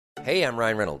Hey, I'm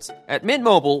Ryan Reynolds. At Mint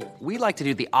Mobile, we like to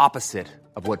do the opposite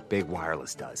of what Big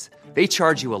Wireless does. They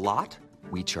charge you a lot,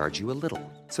 we charge you a little.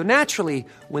 So naturally,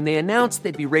 when they announced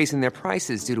they'd be raising their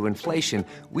prices due to inflation,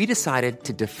 we decided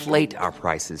to deflate our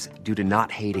prices due to not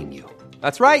hating you.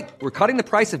 That's right. We're cutting the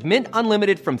price of Mint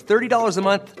Unlimited from $30 a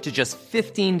month to just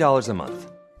 $15 a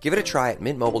month. Give it a try at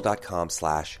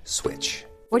mintmobile.com/switch.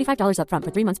 $45 up front for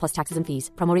 3 months plus taxes and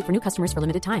fees. Promo rate for new customers for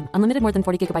limited time. Unlimited more than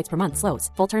 40 gigabytes per month. Slows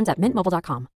full terms at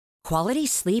mintmobile.com. Quality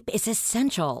sleep is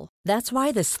essential. That's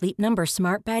why the Sleep Number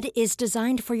Smart Bed is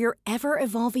designed for your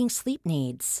ever-evolving sleep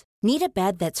needs. Need a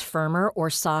bed that's firmer or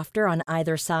softer on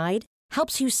either side?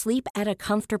 Helps you sleep at a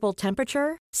comfortable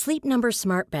temperature? Sleep Number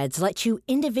Smart Beds let you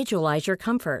individualize your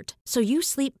comfort, so you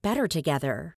sleep better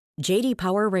together. J.D.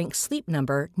 Power ranks Sleep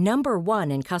Number number 1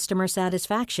 in customer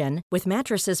satisfaction with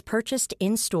mattresses purchased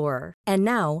in-store. And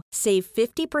now, save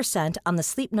 50% on the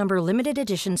Sleep Number Limited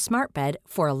Edition Smart Bed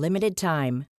for a limited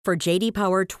time. For J.D.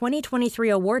 Power 2023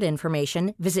 award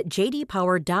information, visit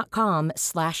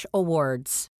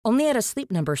jdpower.com/awards. Only at a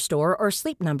Sleep Number store or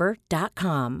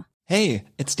sleepnumber.com. Hey,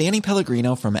 it's Danny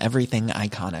Pellegrino from Everything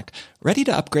Iconic. Ready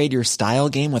to upgrade your style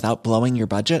game without blowing your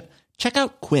budget? Check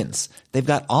out Quince. They've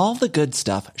got all the good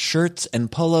stuff, shirts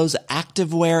and polos,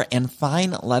 activewear, and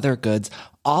fine leather goods,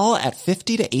 all at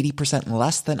 50 to 80%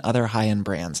 less than other high-end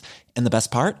brands. And the best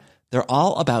part? They're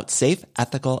all about safe,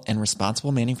 ethical, and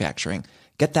responsible manufacturing.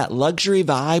 Get that luxury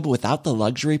vibe without the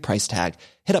luxury price tag.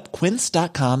 Hit up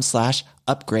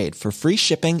quince.com/upgrade for free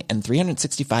shipping and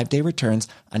 365-day returns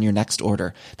on your next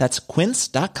order. That's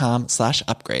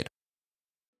quince.com/upgrade.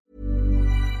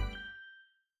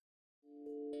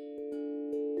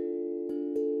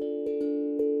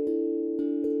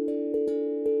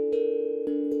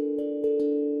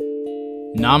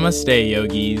 Namaste,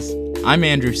 yogis. I'm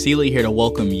Andrew Seeley here to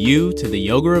welcome you to the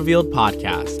Yoga Revealed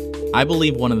podcast. I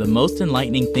believe one of the most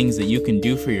enlightening things that you can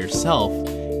do for yourself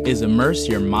is immerse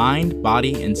your mind,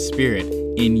 body, and spirit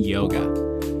in yoga.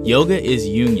 Yoga is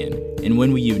union, and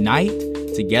when we unite,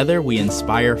 together we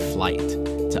inspire flight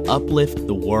to uplift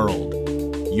the world.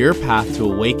 Your path to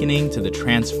awakening to the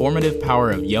transformative power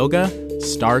of yoga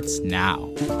starts now.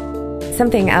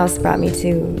 Something else brought me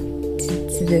to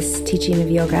this teaching of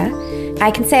yoga.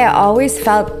 I can say I always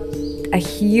felt a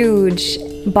huge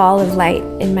ball of light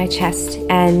in my chest,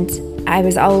 and I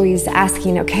was always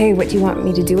asking, okay, what do you want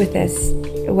me to do with this?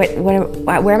 Where am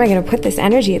I going to put this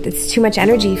energy? It's too much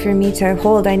energy for me to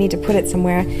hold. I need to put it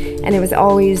somewhere. And it was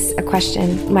always a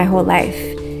question my whole life.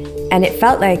 And it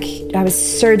felt like I was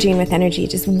surging with energy,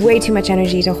 just way too much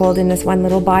energy to hold in this one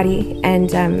little body.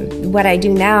 And what I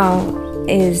do now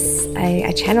is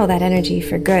I channel that energy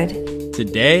for good.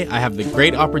 Today, I have the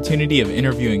great opportunity of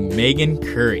interviewing Megan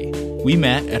Curry. We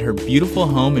met at her beautiful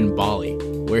home in Bali,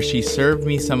 where she served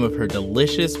me some of her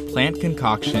delicious plant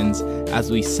concoctions as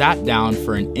we sat down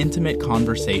for an intimate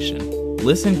conversation.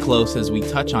 Listen close as we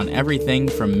touch on everything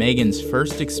from Megan's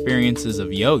first experiences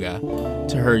of yoga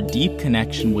to her deep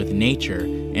connection with nature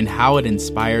and how it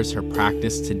inspires her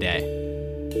practice today.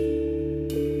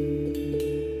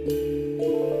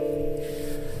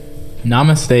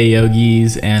 Namaste,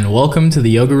 yogis, and welcome to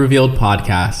the Yoga Revealed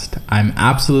podcast. I'm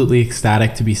absolutely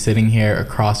ecstatic to be sitting here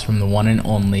across from the one and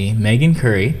only Megan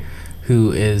Curry,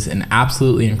 who is an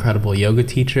absolutely incredible yoga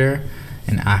teacher,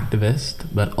 an activist,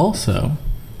 but also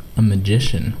a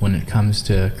magician when it comes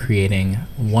to creating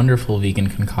wonderful vegan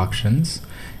concoctions,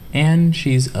 and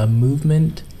she's a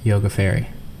movement yoga fairy.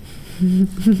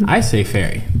 I say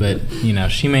fairy, but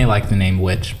she may like the name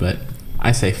witch, but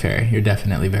I say fairy. You're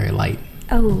definitely very light.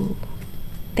 Oh,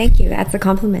 thank you. That's a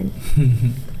compliment.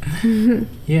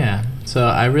 Yeah. So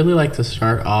I really like to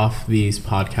start off these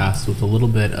podcasts with a little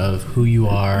bit of who you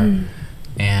are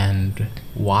and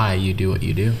why you do what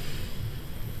you do.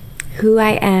 Who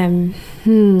I am.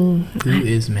 Who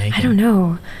is Megan? I don't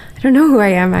know. I don't know who I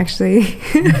am, actually.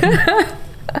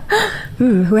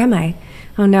 Who am I?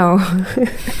 Oh, no.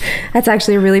 That's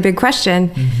actually a really big question.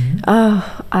 Mm-hmm. Oh,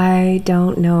 I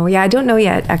don't know. Yeah, I don't know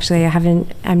yet, actually.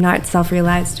 I'm not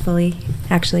self-realized fully,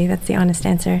 actually. That's the honest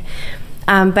answer.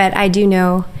 But I do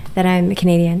know that I'm a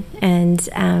Canadian, and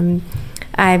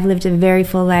I've lived a very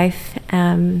full life.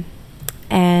 What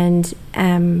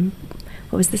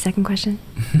was the second question?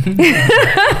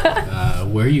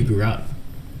 Where you grew up?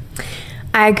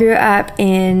 I grew up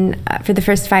for the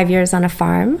first 5 years on a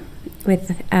farm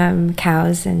with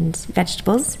cows and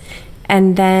vegetables.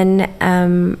 And then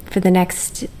for the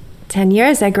next 10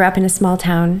 years, I grew up in a small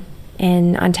town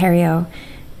in Ontario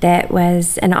that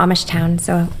was an Amish town. It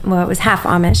was half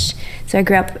Amish. So I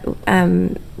grew up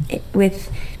with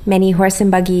many horse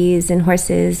and buggies and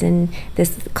horses and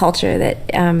this culture that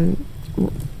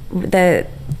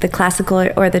the classical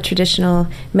or the traditional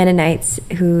Mennonites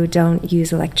who don't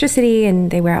use electricity, and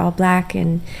they wear all black,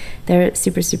 and they're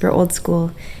super, super old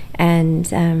school.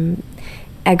 And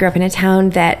I grew up in a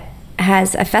town that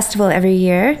has a festival every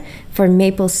year for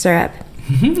maple syrup.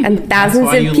 And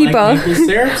thousands of people. Like maple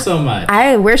syrup so much.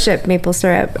 I worship maple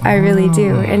syrup. I really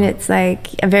do. And it's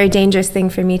like a very dangerous thing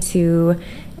for me to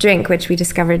drink, which we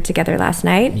discovered together last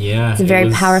night. Yeah. It's a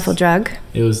very powerful drug.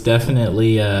 It was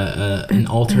definitely an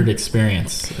altered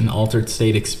experience, an altered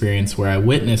state experience where I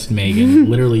witnessed Megan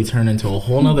literally turn into a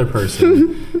whole nother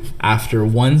person after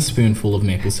one spoonful of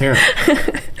maple syrup.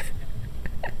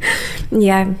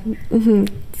 Yeah,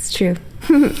 it's true.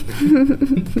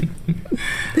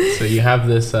 So you have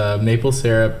this maple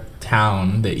syrup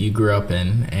town that you grew up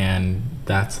in, and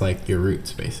that's like your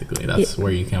roots, basically. That's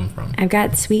where you come from. I've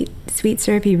got sweet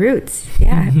syrupy roots.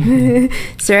 Yeah.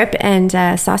 Syrup and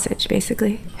sausage,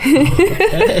 basically.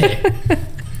 Okay.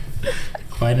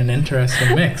 Quite an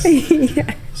interesting mix.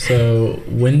 Yeah. So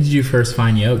when did you first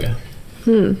find yoga?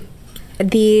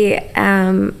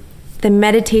 The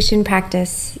meditation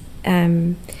practice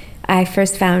I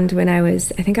first found when I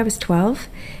think I was 12,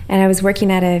 and I was working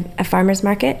at a farmer's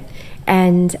market,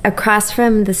 and across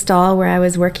from the stall where I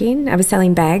was working, I was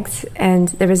selling bags,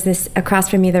 and across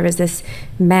from me there was this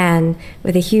man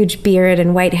with a huge beard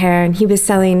and white hair, and he was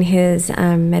selling his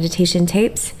meditation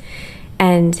tapes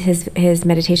and his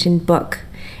meditation book.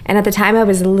 And at the time I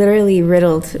was literally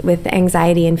riddled with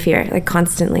anxiety and fear, like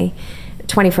constantly,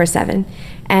 24/7.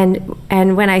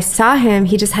 And when I saw him,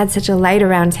 he just had such a light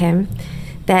around him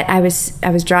that I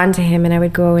was drawn to him, and I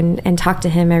would go and talk to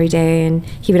him every day, and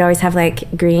he would always have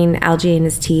like green algae in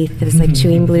his teeth. It was like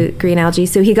chewing green algae.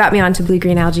 So he got me onto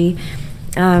blue-green algae.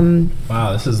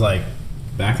 Wow, this is like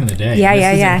back in the day. Yeah,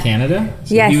 this yeah. in Canada?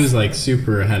 So yes. He was like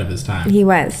super ahead of his time. He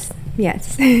was,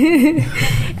 yes.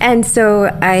 And so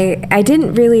I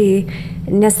didn't really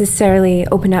necessarily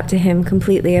open up to him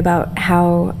completely about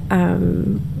how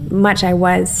much I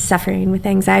was suffering with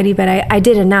anxiety, but I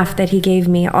did enough that he gave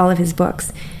me all of his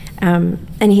books. And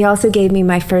he also gave me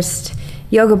my first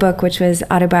yoga book, which was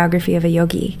Autobiography of a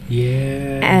Yogi.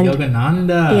 Yeah, and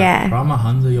Yogananda. Yeah.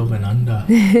 Paramahansa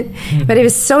Yogananda. But it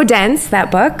was so dense,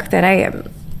 that book, that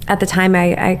at the time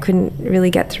I couldn't really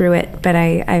get through it, but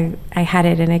I had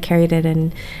it, and I carried it,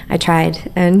 and I tried,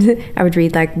 and I would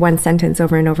read like one sentence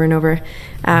over and over and over.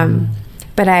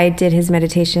 But I did his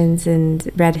meditations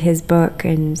and read his book,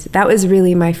 and that was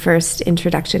really my first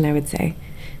introduction, I would say.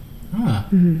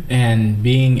 And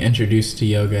being introduced to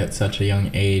yoga at such a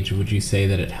young age, would you say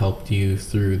that it helped you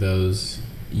through those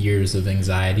years of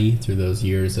anxiety, through those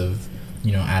years of,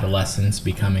 adolescence,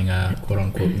 becoming a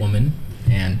quote-unquote woman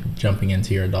and jumping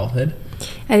into your adulthood?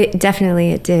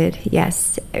 Definitely it did,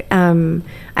 yes. I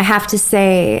have to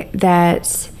say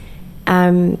that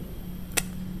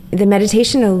the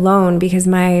meditation alone, because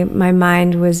my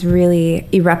mind was really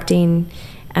erupting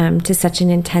to such an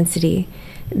intensity,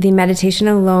 the meditation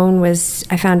alone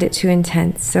I found it too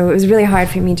intense. So it was really hard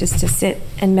for me just to sit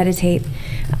and meditate,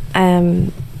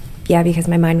 because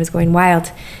my mind was going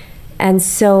wild. And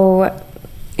so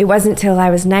it wasn't till I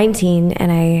was 19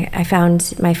 and I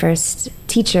found my first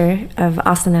teacher of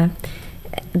asana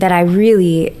that I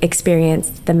really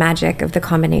experienced the magic of the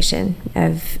combination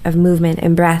of movement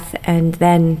and breath, and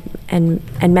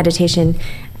meditation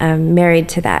married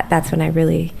to that. That's when I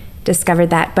really discovered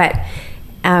that. But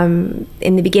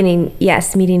in the beginning,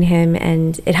 yes, meeting him,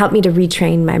 and it helped me to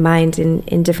retrain my mind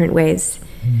in different ways,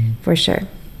 for sure.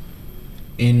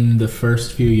 In the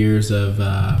first few years of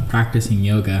practicing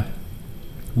yoga,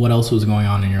 what else was going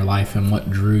on in your life, and what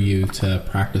drew you to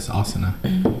practice asana?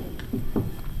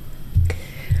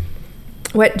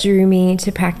 What drew me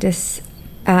to practicing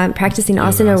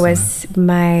asana was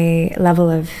my level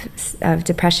of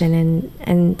depression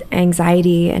and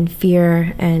anxiety and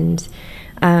fear. And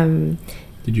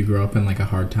did you grow up in like a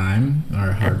hard time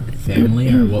or a hard family,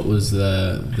 or what was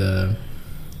the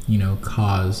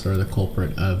cause or the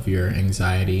culprit of your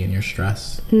anxiety and your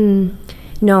stress?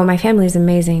 No, my family is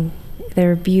amazing.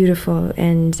 They're beautiful,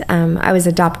 and I was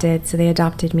adopted, so they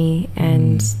adopted me,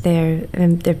 and they're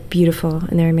beautiful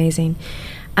and they're amazing.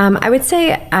 I would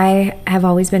say I have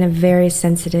always been a very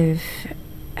sensitive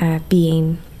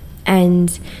being,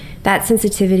 and that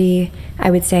sensitivity,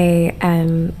 I would say,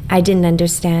 I didn't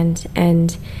understand,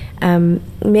 and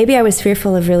maybe I was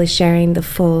fearful of really sharing the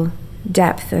full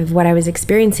depth of what I was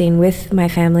experiencing with my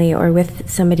family or with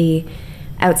somebody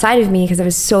outside of me, because I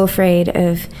was so afraid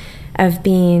of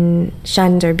being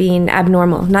shunned or being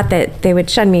abnormal. Not that they would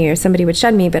shun me or somebody would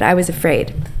shun me, but I was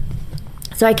afraid.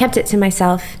 So I kept it to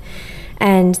myself,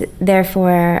 and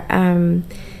therefore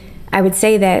I would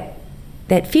say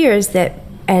that fears that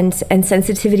and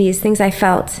sensitivities, things I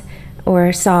felt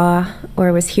or saw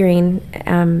or was hearing,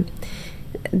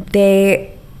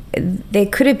 they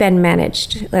could have been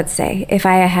managed, let's say, if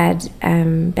I had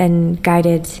been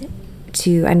guided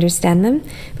to understand them.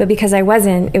 But because I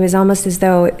wasn't, it was almost as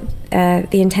though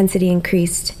the intensity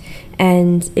increased,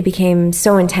 and it became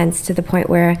so intense to the point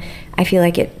where I feel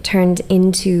like it turned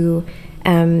into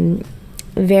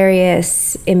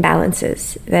various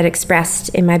imbalances that expressed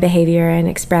in my behavior and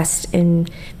expressed in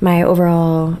my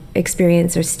overall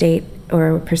experience or state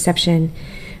or perception.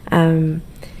 So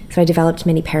I developed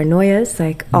many paranoias,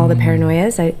 like all the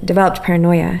paranoias. I developed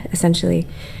paranoia, essentially.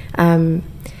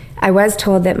 I was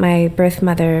told that my birth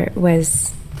mother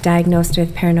was diagnosed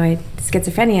with paranoid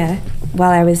schizophrenia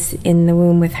while I was in the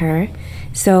womb with her.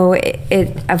 So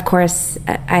it of course,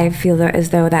 I feel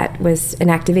as though that was an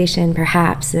activation,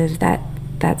 perhaps, of that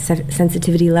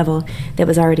sensitivity level that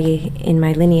was already in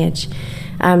my lineage.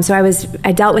 So I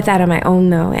dealt with that on my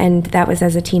own, though, and that was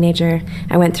as a teenager.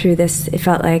 I went through this. It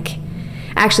felt like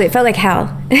hell.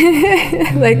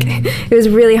 Like, it was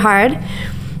really hard.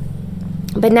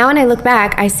 But now when I look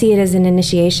back, I see it as an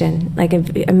initiation, like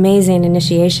an amazing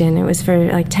initiation. It was for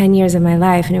like 10 years of my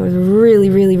life, and it was really,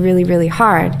 really, really, really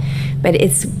hard. But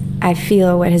I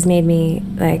feel what has made me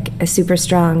like a super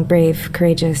strong, brave,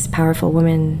 courageous, powerful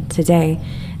woman today,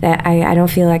 that I don't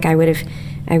feel like I would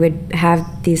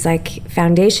have these like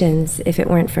foundations if it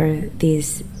weren't for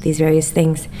these various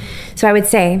things. So I would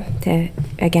say, to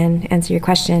again answer your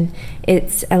question,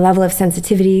 it's a level of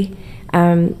sensitivity,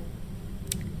 and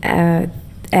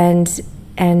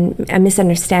a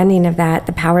misunderstanding of that,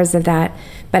 the powers of that,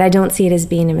 but I don't see it as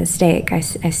being a mistake. I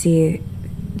see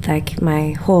like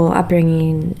my whole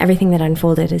upbringing, everything that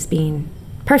unfolded, as being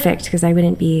perfect, because I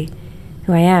wouldn't be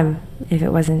who I am if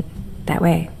it wasn't that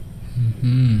way.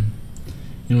 Mm-hmm.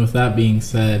 And with that being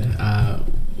said,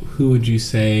 who would you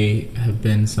say have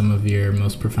been some of your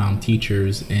most profound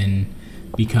teachers in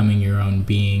becoming your own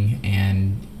being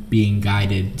and being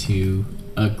guided to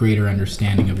a greater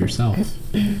understanding of yourself?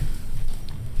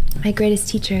 My greatest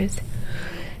teachers.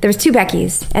 There was 2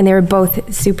 Beckys, and they were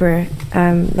both super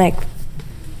like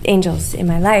angels in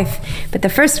my life. But the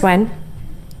first one,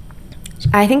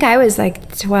 I think I was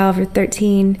like 12 or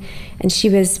 13, and she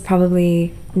was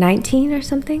probably 19 or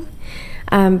something.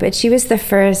 But she was the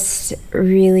first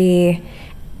really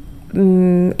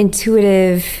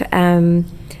intuitive,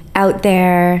 out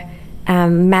there,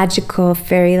 magical,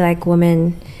 fairy-like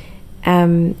woman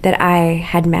that I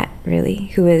had met, really,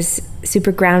 who was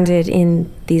super grounded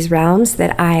in these realms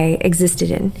that I existed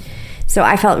in. So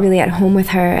I felt really at home with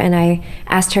her, and I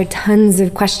asked her tons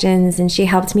of questions, and she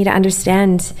helped me to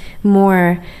understand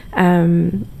more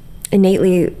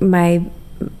innately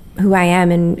who I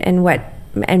am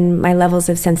and my levels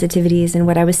of sensitivities and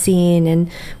what I was seeing and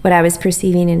what I was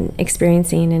perceiving and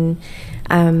experiencing.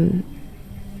 And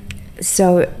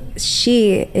so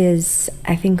she is,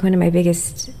 I think, one of my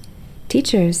biggest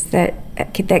teachers that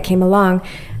came along.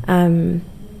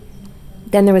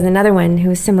 Then there was another one who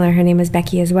was similar. Her name was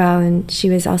Becky as well, and she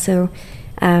was also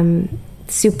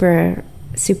super,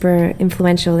 super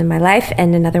influential in my life,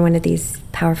 and another one of these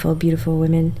powerful, beautiful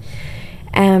women.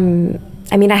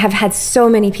 I mean, I have had so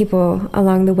many people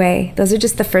along the way. Those are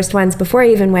just the first ones before I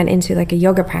even went into like a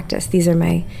yoga practice. These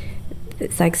are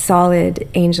it's like solid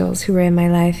angels who were in my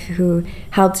life, who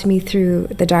helped me through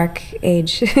the dark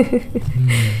age.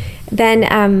 Then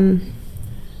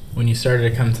when you started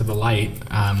to come to the light,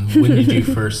 when did you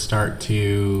first start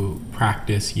to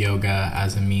practice yoga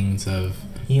as a means of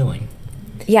healing?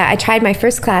 Yeah, I tried my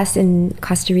first class in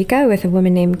Costa Rica with a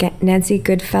woman named Nancy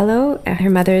Goodfellow. Her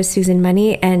mother is Susan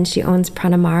Money, and she owns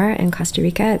Pranamar in Costa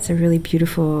Rica. It's a really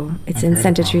beautiful, it's in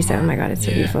Santa Teresa. Oh my God, it's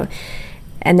so beautiful.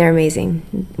 And they're amazing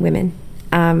women.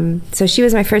 So she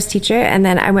was my first teacher, and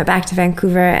then I went back to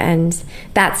Vancouver, and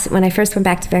that's when I first went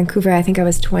back to Vancouver. I think I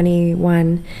was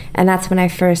 21, and that's when I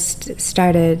first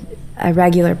started a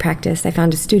regular practice. I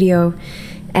found a studio,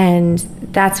 and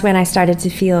that's when I started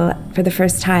to feel, for the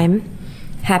first time,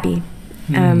 happy.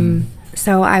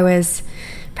 So I was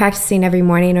practicing every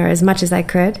morning, or as much as I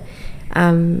could.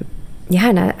 And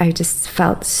I just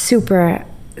felt super,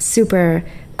 super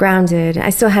grounded. I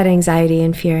still had anxiety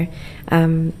and fear.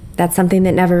 That's something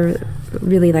that never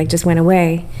really just went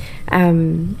away.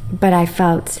 But I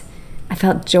felt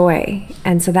joy.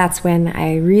 And so that's when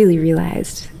I really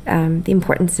realized the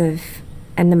importance of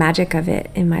and the magic of it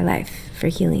in my life for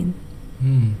healing.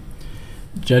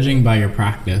 Judging by your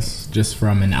practice, just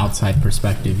from an outside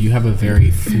perspective, you have a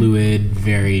very fluid,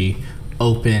 very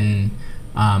open,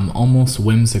 almost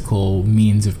whimsical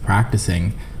means of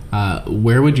practicing.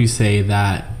 Where would you say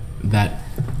that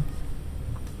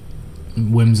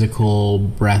whimsical,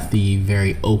 breathy,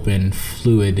 very open,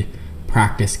 fluid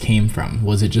practice came from?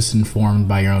 Was it just informed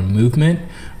by your own movement,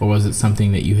 or was it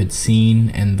something that you had seen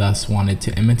and thus wanted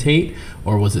to imitate,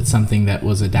 or was it something that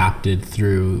was adapted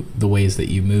through the ways that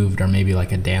you moved, or maybe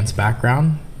like a dance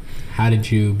background? How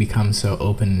did you become so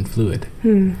open and fluid?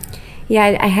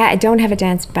 Yeah, I don't have a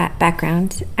dance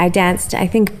background. I danced, I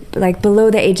think, like below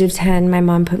the age of 10, my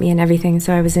mom put me in everything,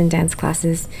 so I was in dance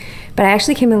classes. But I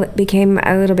actually became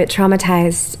a little bit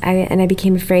traumatized, and I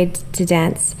became afraid to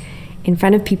dance in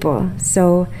front of people.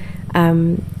 So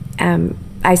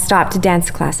I stopped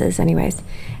dance classes anyways.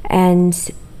 And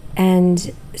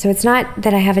so it's not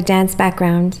that I have a dance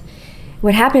background.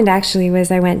 What happened actually was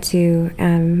I went to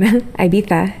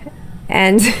Ibiza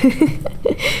and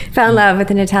fell in love with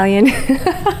an Italian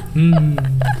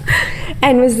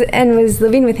and was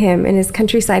living with him in his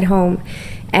countryside home.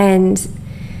 And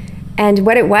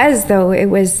what it was, though, it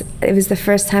was the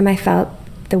first time I felt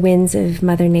the winds of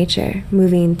Mother Nature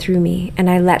moving through me, and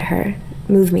I let her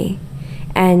move me.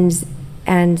 And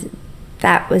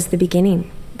that was the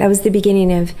beginning. That was the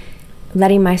beginning of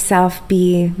letting myself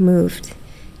be moved.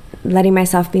 Letting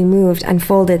myself be moved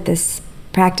unfolded this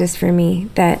practice for me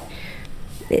that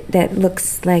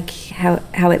looks like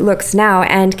how it looks now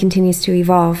and continues to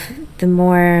evolve. The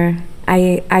more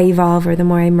I evolve, or the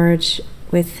more I merge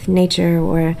with nature,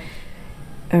 or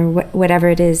whatever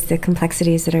it is, the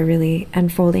complexities that are really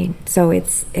unfolding. So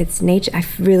it's nature. I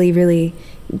really, really,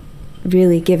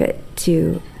 really give it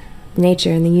to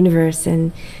nature and the universe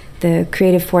and the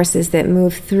creative forces that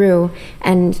move through.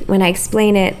 And when I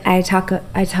explain it, I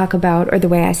talk about, or the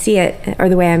way I see it, or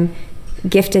the way I'm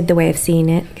gifted the way of seeing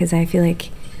it, because I feel like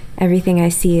everything I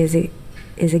see is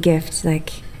a gift.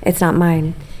 Like, it's not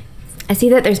mine. I see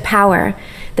that there's power.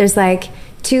 There's like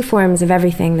two forms of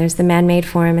everything. There's the man-made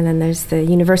form, and then there's the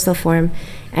universal form.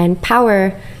 And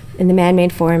power in the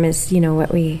man-made form is,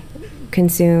 what we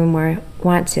consume or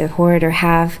want to hoard or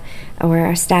have, or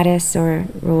our status or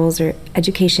roles or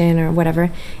education or whatever.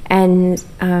 And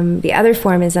the other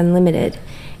form is unlimited,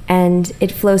 and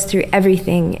it flows through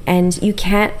everything, and you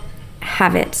can't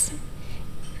have it.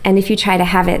 And if you try to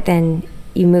have it, then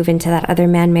you move into that other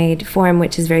man-made form,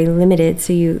 which is very limited.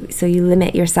 So you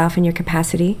limit yourself and your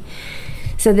capacity.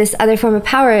 So this other form of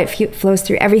power, it flows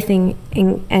through everything,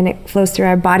 and it flows through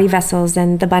our body vessels,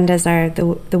 and the bandhas are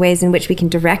the ways in which we can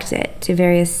direct it to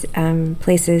various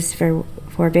places for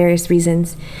various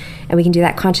reasons. And we can do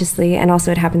that consciously, and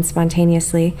also it happens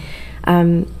spontaneously.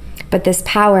 But this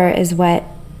power is what,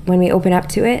 when we open up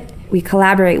to it, we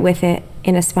collaborate with it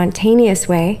in a spontaneous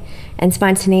way. And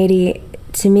spontaneity,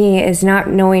 to me, is not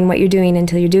knowing what you're doing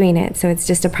until you're doing it. So it's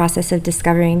just a process of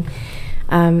discovering.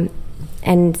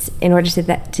 And in order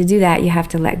to do that, you have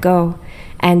to let go.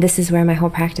 And this is where my whole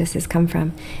practice has come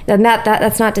from. And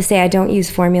that's not to say I don't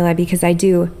use formula, because I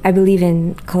do. I believe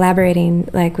in collaborating,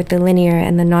 like with the linear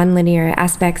and the non-linear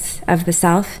aspects of the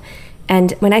self.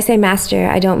 And when I say master,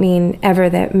 I don't mean ever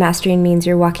that mastering means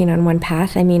you're walking on one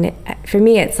path. I mean, for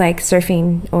me, it's like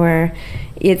surfing, or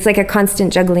it's like a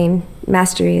constant juggling.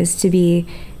 Mastery is to be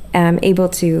able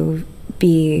to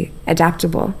be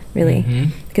adaptable, really.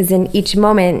 Because in each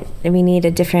moment, we need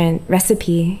a different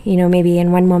recipe. Maybe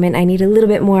in one moment, I need a little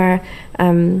bit more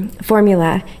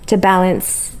formula to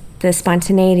balance the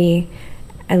spontaneity,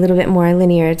 a little bit more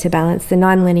linear to balance the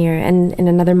non-linear. And in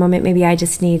another moment, maybe I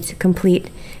just need complete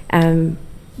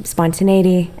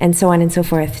spontaneity, and so on and so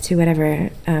forth, to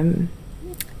whatever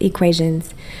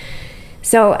equations.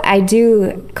 So I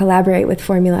do collaborate with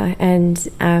formula, and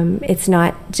it's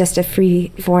not just a free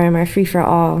form or free for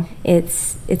all.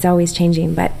 It's always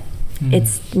changing, but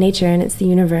it's nature, and it's the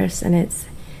universe, and it's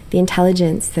the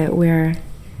intelligence that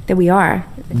we are.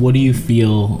 What do you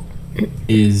feel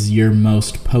is your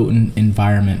most potent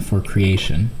environment for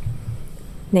creation?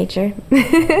 Nature,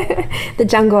 the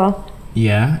jungle.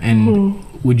 Yeah, and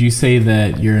would you say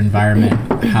that your environment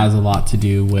has a lot to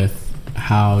do with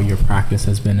how your practice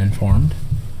has been informed?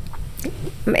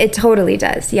 It totally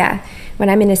does, yeah. When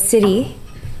I'm in a city,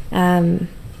 it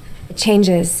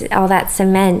changes. All that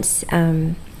cement,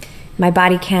 my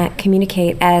body can't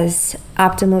communicate as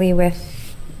optimally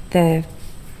with the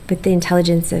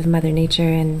intelligence of Mother Nature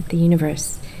and the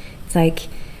universe. It's like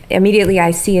immediately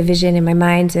I see a vision in my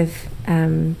mind of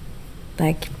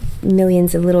like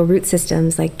millions of little root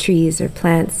systems, like trees or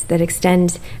plants, that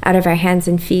extend out of our hands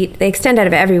and feet. They extend out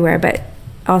of everywhere, but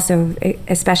also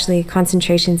especially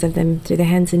concentrations of them through the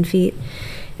hands and feet.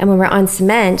 And when we're on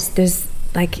cement, there's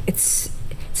like, it's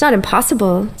not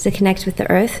impossible to connect with the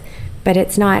earth, but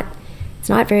it's not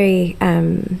very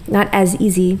not as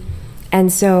easy.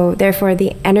 And so therefore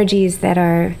the energies that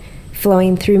are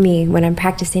flowing through me when I'm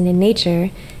practicing in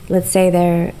nature, let's say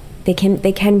they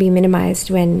can be minimized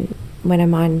when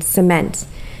I'm on cement.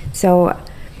 So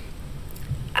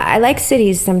I like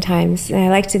cities sometimes, and I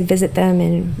like to visit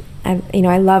them, and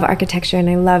I love architecture, and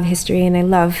I love history, and I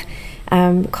love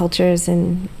cultures,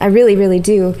 and I really, really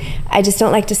do. I just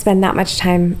don't like to spend that much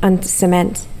time on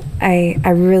cement. I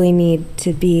really need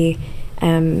to be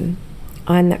on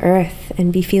the earth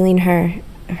and be feeling her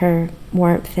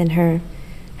warmth and her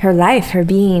life, her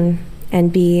being,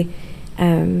 and be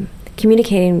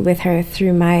communicating with her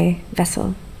through my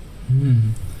vessel.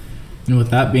 And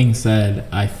with that being said,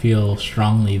 I feel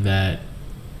strongly that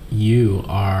you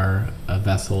are a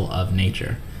vessel of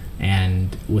nature,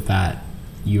 and with that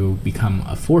you become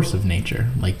a force of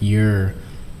nature. Like, your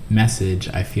message,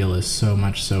 I feel, is so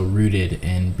much so rooted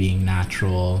in being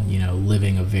natural,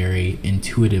 living a very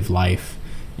intuitive life,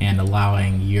 and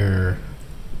allowing your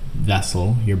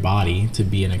vessel, your body, to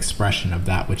be an expression of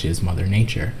that which is Mother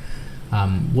Nature.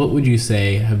 What would you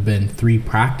say have been 3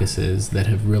 practices that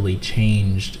have really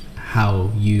changed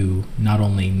how you not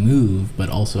only move, but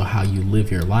also how you live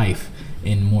your life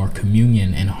in more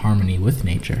communion and harmony with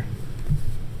nature?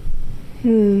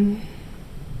 So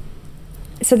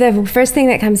the first thing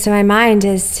that comes to my mind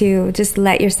is to just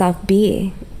let yourself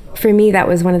be. For me, that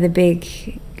was one of the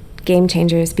big game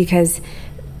changers, because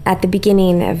at the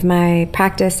beginning of my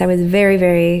practice, I was very,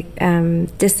 very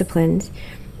disciplined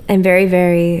and very,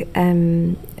 very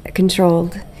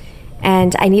controlled.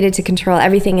 And I needed to control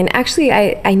everything. And actually,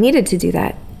 I needed to do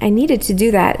that. I needed to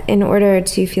do that in order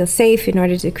to feel safe, in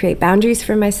order to create boundaries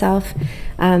for myself,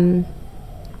 in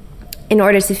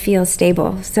order to feel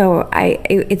stable. So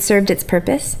it served its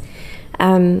purpose.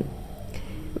 However,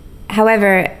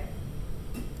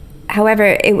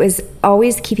 it was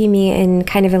always keeping me in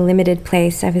kind of a limited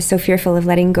place. I was so fearful of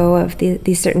letting go of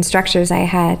these certain structures I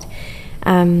had.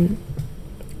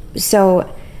 So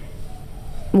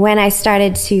when I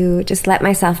started to just let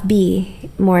myself be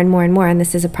more and more and more, and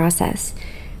this is a process,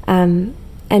 and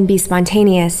be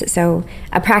spontaneous. So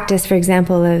a practice, for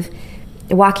example, of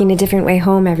walking a different way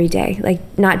home every day, like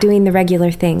not doing the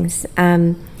regular things,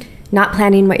 not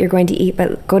planning what you're going to eat,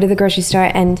 but go to the grocery store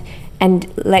and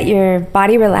let your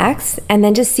body relax, and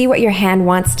then just see what your hand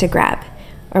wants to grab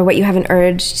or what you have an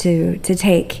urge to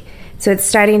take. So it's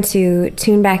starting to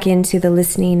tune back into the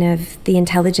listening of the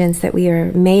intelligence that we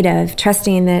are made of,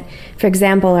 trusting that, for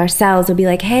example, our cells will be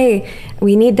like, hey,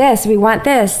 we need this, we want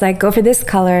this, like go for this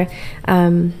color.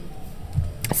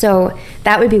 So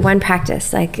that would be one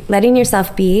practice, like letting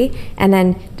yourself be, and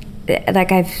then,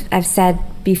 like I've said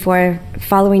before,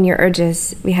 following your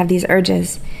urges. We have these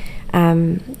urges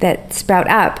that sprout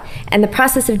up, and the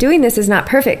process of doing this is not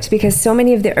perfect, because so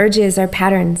many of the urges are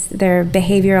patterns. They're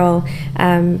behavioral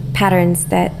patterns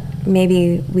that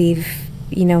maybe we've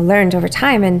learned over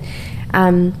time, and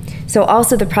so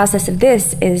also the process of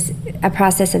this is a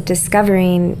process of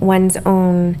discovering one's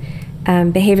own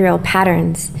behavioral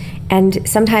patterns, and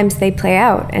sometimes they play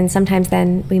out, and sometimes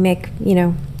then we make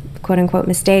quote unquote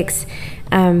mistakes.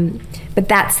 But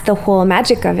that's the whole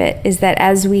magic of it, is that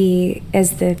as the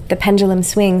pendulum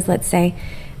swings, let's say,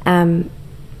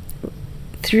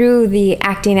 through the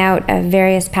acting out of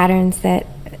various patterns that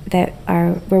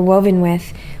we're woven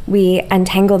with, we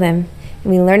untangle them,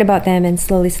 and we learn about them, and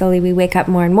slowly we wake up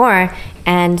more and more,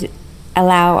 and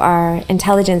allow our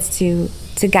intelligence to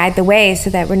guide the way, so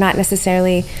that we're not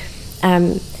necessarily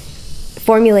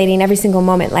formulating every single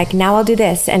moment, like, now I'll do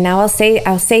this, and now I'll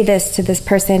say this to this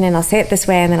person, and I'll say it this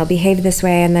way, and then I'll behave this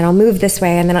way, and then I'll move this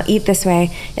way, and then I'll eat this way.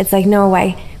 It's like, no,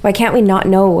 why can't we not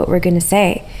know what we're going to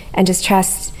say and just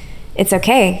trust it's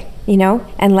okay,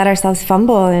 and let ourselves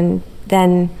fumble, and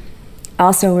then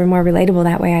also we're more relatable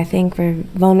that way. I think we're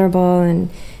vulnerable, and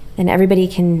everybody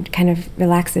can kind of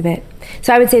relax a bit.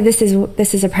 So I would say this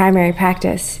is a primary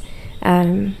practice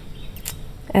of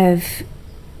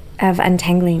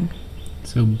untangling.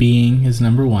 So being is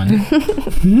number 1.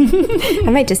 I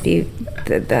might just be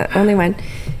the only one.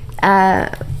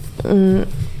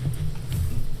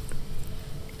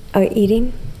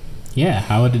 Eating? Yeah,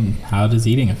 how does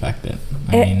eating affect it?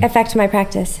 Affect my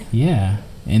practice? Yeah,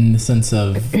 in the sense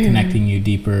of connecting you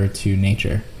deeper to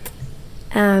nature.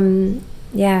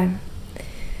 Yeah.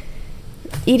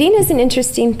 Eating is an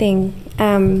interesting thing.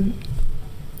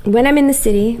 When I'm in the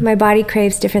city, my body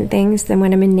craves different things than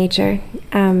when I'm in nature.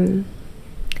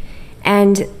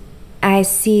 And I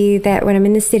see that when I'm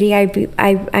in the city,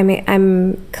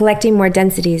 I'm collecting more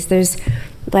densities. There's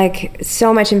like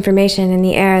so much information in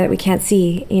the air that we can't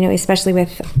see, especially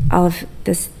with all of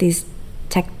these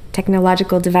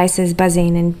technological devices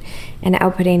buzzing and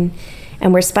outputting,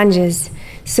 and we're sponges.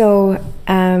 So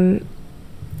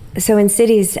So in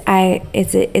cities,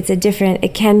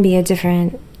 it can be a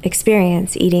different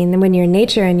experience eating than when you're in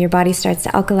nature and your body starts to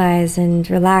alkalize and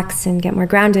relax and get more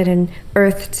grounded and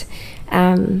earthed.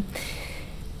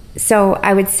 So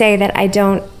I would say that I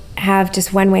don't have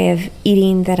just one way of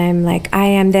eating, that I'm like, I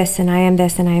am this and I am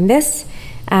this and I am this.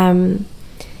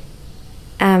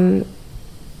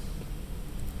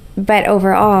 But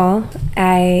overall,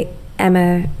 I am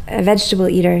a vegetable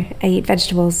eater. I eat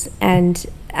vegetables and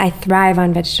I thrive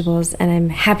on vegetables, and I'm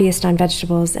happiest on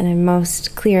vegetables, and I'm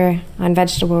most clear on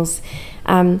vegetables.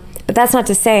 But that's not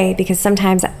to say, because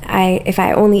sometimes if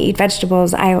I only eat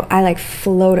vegetables, I like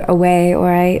float away,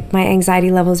 or my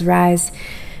anxiety levels rise.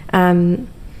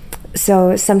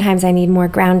 So sometimes I need more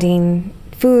grounding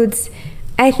foods.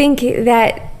 I think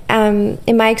that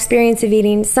in my experience of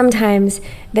eating, sometimes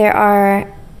there are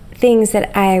things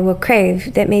that I will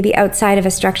crave that may be outside of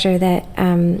a structure that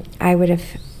I would have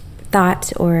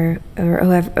thought or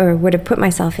would have put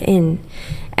myself in.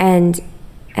 And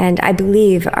I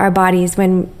believe our bodies,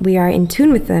 when we are in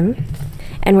tune with them,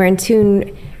 and we're in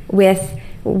tune with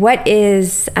what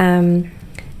is an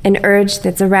urge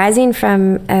that's arising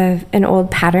from an old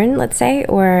pattern, let's say,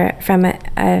 or from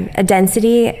a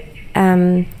density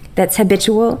that's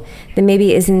habitual, that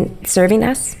maybe isn't serving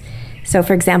us. So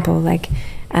for example, like,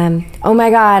 oh my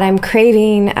God, I'm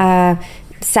craving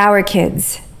Sour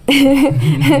Kids.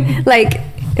 Like,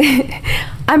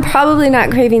 I'm probably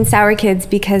not craving Sour Kids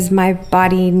because my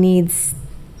body needs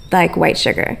like white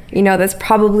sugar.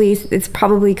 It's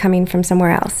probably coming from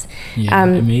somewhere else. Yeah,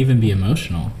 it may even be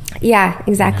emotional. Yeah,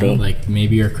 exactly. Like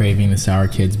maybe you're craving the Sour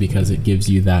Kids because it gives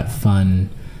you that fun,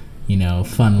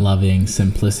 fun-loving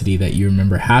simplicity that you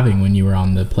remember having when you were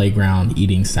on the playground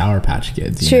eating Sour Patch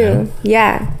Kids. True.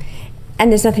 Yeah. And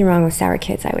there's nothing wrong with Sour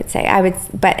Kids, I would say.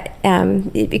 But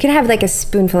you can have like a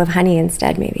spoonful of honey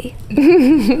instead, maybe.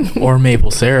 Or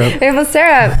maple syrup. Maple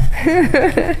syrup.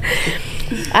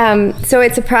 So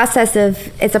it's a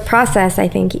process, I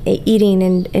think, eating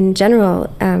in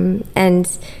general.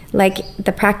 And like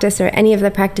the practice, or any of the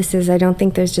practices, I don't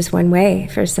think there's just one way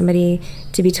for somebody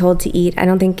to be told to eat. I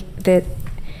don't think that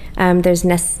there's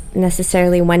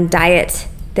necessarily one diet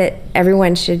that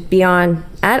everyone should be on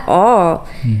at all.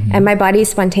 Mm-hmm. And my body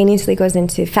spontaneously goes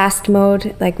into fast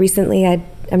mode. Like recently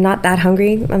I'm not that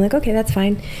hungry. I'm like, okay, that's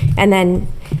fine. And then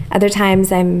other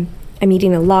times I'm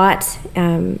eating a lot.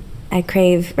 I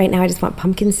crave, right now I just want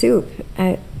pumpkin soup.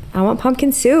 I want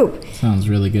pumpkin soup. Sounds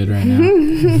really good right now.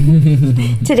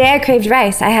 Today I craved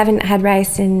rice. I haven't had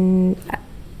rice in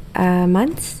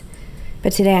months,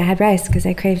 but today I had rice because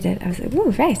I craved it. I was like,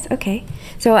 ooh, rice, okay.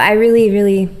 So I really,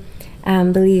 really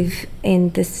believe in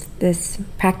this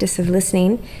practice of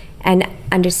listening and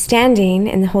understanding,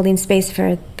 and holding space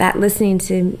for that listening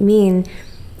to mean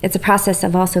it's a process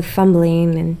of also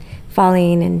fumbling and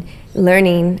falling and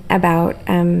learning about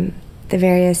the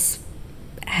various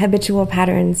habitual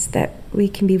patterns that we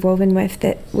can be woven with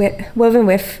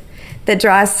that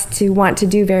draw us to want to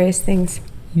do various things.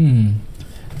 And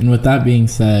with that being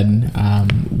said,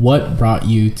 what brought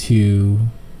you to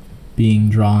being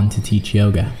drawn to teach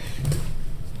yoga?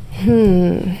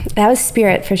 That was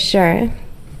spirit for sure,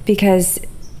 because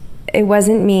it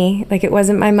wasn't me, like it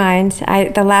wasn't my mind.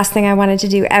 The last thing I wanted to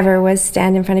do ever was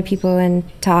stand in front of people and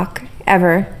talk,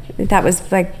 ever. That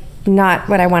was like not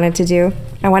what I wanted to do.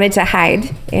 I wanted to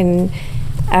hide in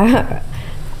a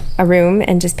room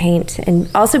and just paint, and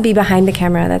also be behind the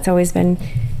camera. That's always been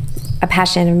a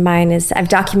passion of mine. I've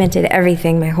documented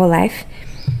everything my whole life.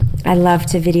 I love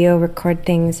to video record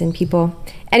things and people.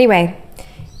 Anyway,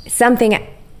 something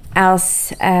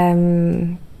else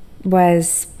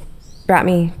brought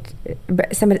me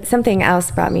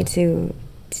to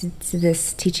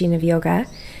this teaching of yoga.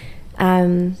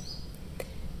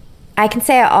 I can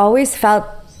say I always felt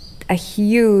a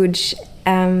huge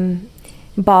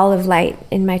ball of light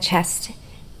in my chest,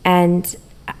 and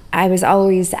I was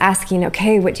always asking,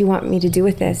 okay, what do you want me to do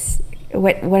with this?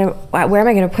 Where am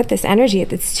I going to put this energy?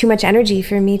 It's too much energy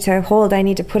for me to hold. I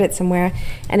need to put it somewhere.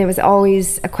 And it was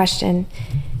always a question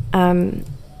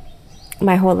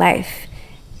my whole life.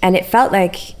 And it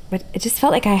just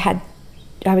felt like I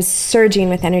was surging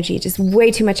with energy, just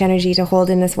way too much energy to hold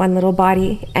in this one little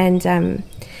body. And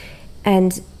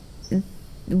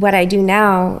what I do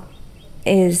now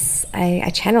is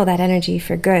I channel that energy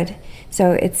for good.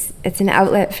 So it's an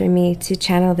outlet for me to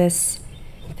channel this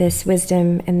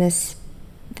wisdom and this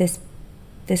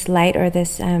light, or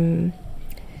this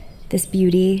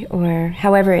beauty, or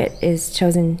however it is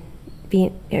chosen,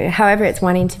 however it's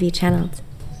wanting to be channeled.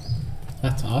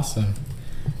 That's awesome.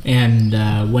 And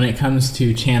when it comes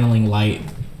to channeling light,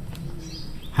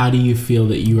 how do you feel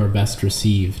that you are best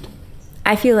received?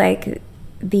 I feel like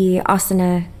the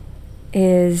asana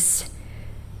is,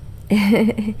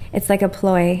 it's like a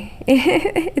ploy.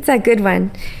 It's a good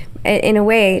one in a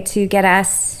way to get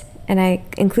us, and I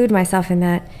include myself in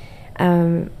that,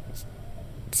 to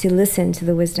listen to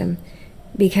the wisdom,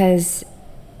 because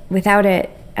without it,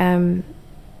 the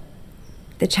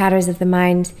chatters of the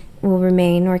mind will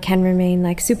remain, or can remain,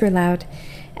 like super loud.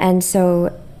 And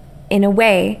so in a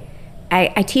way,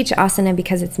 I teach asana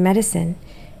because it's medicine,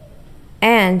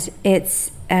 and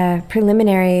it's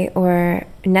preliminary or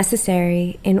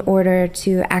necessary in order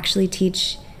to actually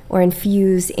teach or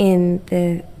infuse in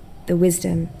the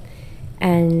wisdom.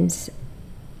 And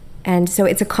so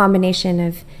it's a combination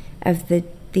of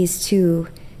these two,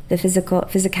 the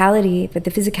physicality, but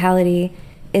the physicality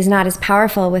is not as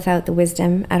powerful without the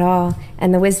wisdom at all.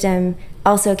 And the wisdom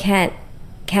also can't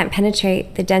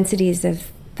penetrate the densities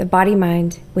of the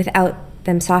body-mind without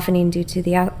them softening due to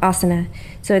the asana.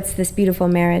 So it's this beautiful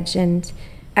marriage. And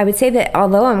I would say that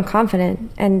although I'm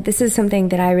confident, and this is something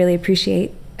that I really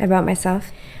appreciate about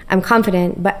myself, I'm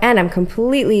confident, and I'm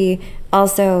completely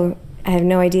also, I have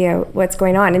no idea what's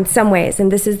going on in some ways.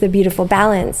 And this is the beautiful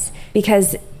balance,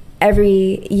 because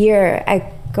every year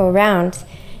I go around,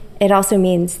 it also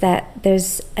means that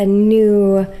there's a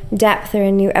new depth or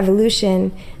a new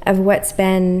evolution of what's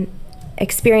been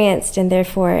experienced and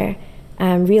therefore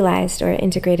realized or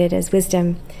integrated as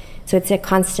wisdom. So it's a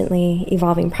constantly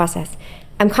evolving process.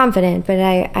 I'm confident, but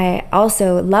I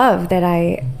also love that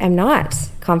I am not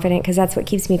confident, because that's what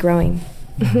keeps me growing.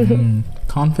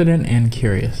 Confident and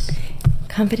curious.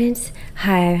 Confidence.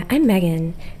 Hi, I'm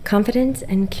Megan. Confident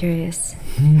and curious.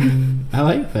 I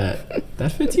like that.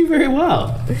 That fits you very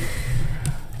well.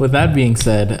 With that being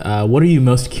said, what are you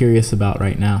most curious about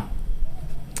right now?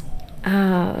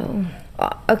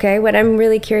 Okay, what I'm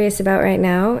really curious about right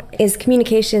now is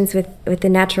communications with the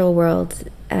natural world,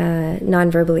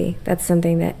 non-verbally. That's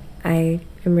something that I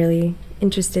am really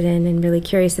interested in and really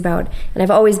curious about, and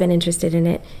I've always been interested in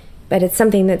it, but it's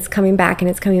something that's coming back, and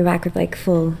it's coming back with like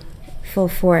full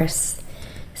force.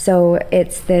 So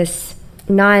it's this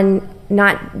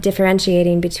not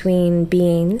differentiating between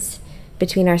beings,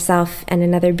 between ourself and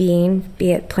another being,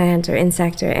 be it plant or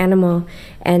insect or animal,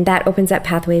 and that opens up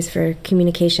pathways for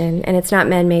communication. And it's not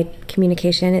man-made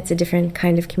communication, it's a different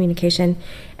kind of communication.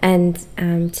 And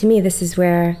to me, this is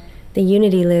where the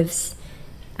unity lives.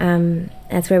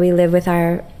 That's where we live with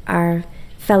our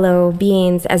fellow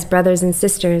beings as brothers and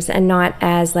sisters, and not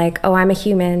as like, oh, I'm a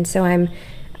human, so I'm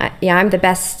the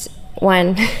best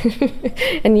one,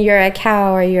 and you're a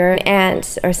cow or you're an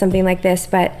ant or something like this,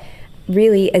 but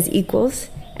really as equals,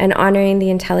 and honoring the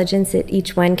intelligence that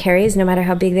each one carries, no matter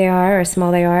how big they are or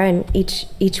small they are, and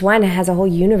each one has a whole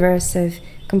universe of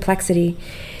complexity.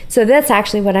 So that's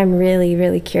actually what I'm really,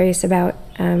 really curious about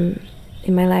in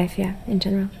my life, in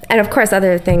general. And of course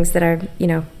other things that are,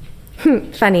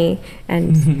 funny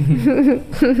and...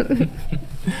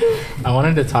 I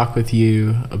wanted to talk with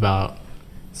you about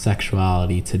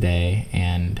sexuality today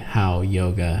and how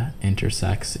yoga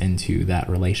intersects into that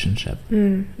relationship.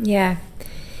 Yeah.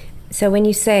 So when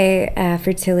you say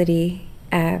fertility,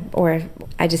 or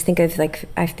I think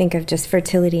of just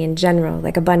fertility in general,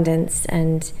 like abundance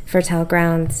and fertile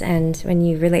grounds, and when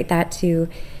you relate that to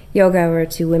yoga or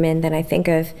to women, then I think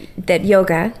of that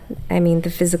yoga,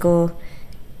 the physical,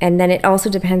 and then it also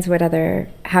depends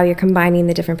how you're combining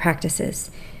the different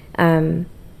practices.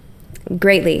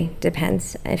 Greatly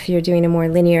depends if you're doing a more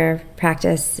linear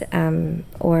practice,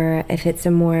 or if it's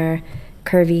a more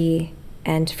curvy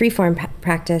and freeform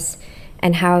practice,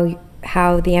 and how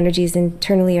the energies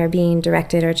internally are being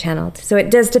directed or channeled. So it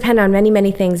does depend on many,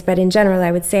 many things, but in general,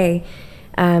 I would say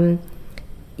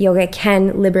yoga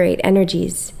can liberate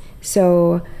energies.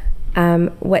 So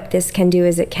what this can do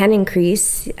is it can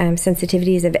increase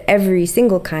sensitivities of every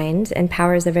single kind and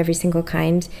powers of every single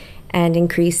kind, and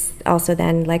increase also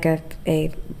then like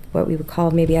a what we would call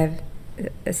maybe a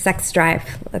sex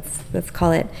drive, let's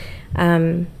call it.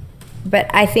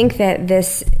 But I think that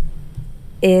this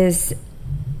is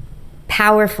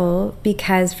powerful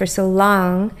because for so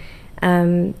long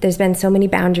there's been so many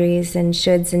boundaries and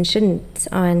shoulds and shouldn'ts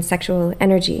on sexual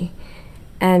energy.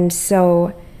 And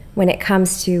so when it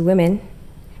comes to women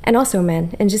and also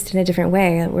men, and just in a different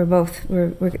way,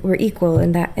 we're equal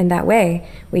in that way.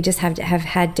 We just have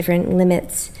had different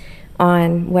limits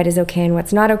on what is okay and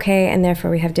what's not okay, and therefore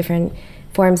we have different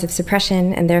forms of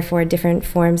suppression, and therefore different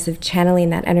forms of channeling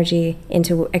that energy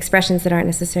into expressions that aren't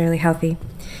necessarily healthy.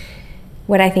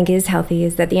 What I think is healthy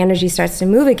is that the energy starts to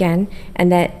move again,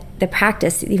 and that the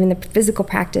practice, even the physical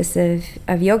practice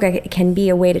of yoga, can be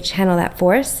a way to channel that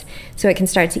force, so it can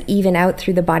start to even out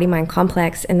through the body-mind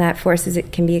complex, and that force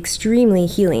it can be extremely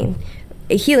healing.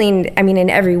 Healing, I mean, in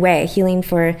every way. Healing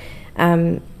for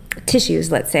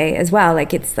tissues, let's say, as well.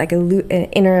 Like it's like an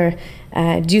inner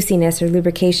juiciness or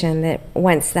lubrication that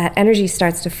once that energy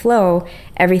starts to flow,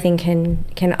 everything can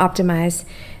optimize.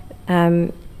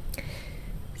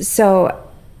 So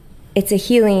it's a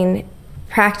healing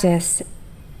practice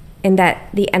in that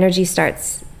the energy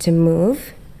starts to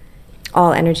move.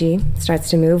 All energy starts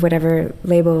to move, whatever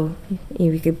label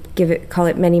you could give it, call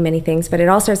it many things, but it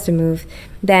all starts to move.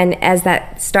 Then as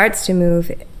that starts to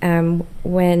move,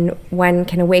 when one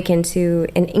can awaken to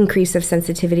an increase of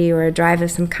sensitivity or a drive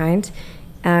of some kind,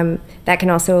 that can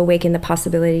also awaken the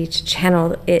possibility to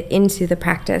channel it into the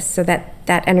practice so that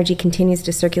that energy continues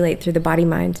to circulate through the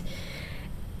body-mind.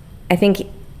 I think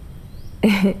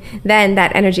then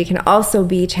that energy can also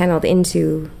be channeled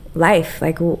into life,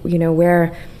 like, you know,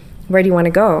 where do you want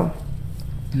to go?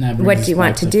 What do you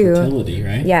want to do? Fertility,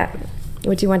 right? Yeah.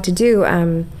 What do you want to do?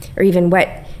 Or even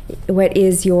what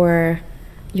is your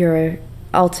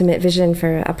ultimate vision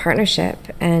for a partnership?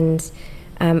 And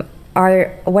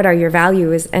what are your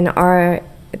values? And are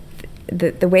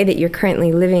the way that you're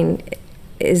currently living,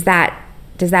 does that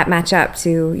match up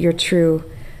to your true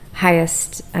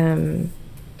highest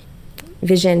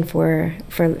vision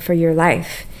for your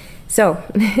life? So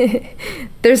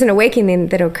there's an awakening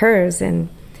that occurs, and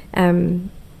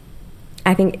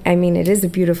I mean, it is a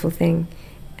beautiful thing.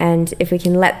 And if we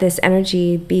can let this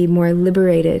energy be more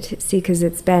liberated, see, because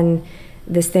it's been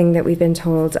this thing that we've been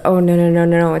told, oh,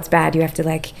 no, it's bad. You have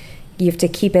to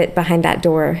keep it behind that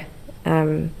door,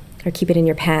 or keep it in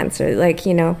your pants, or like,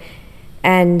 you know,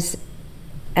 and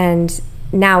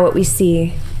now what we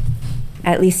see,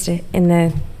 at least in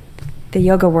the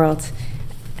yoga world,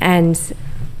 and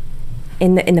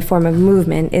in the form of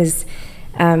movement, is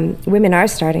women are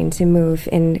starting to move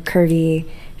in curvy,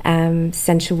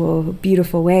 sensual,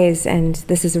 beautiful ways, and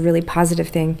this is a really positive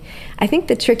thing. I think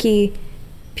the tricky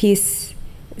piece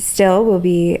still will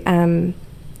be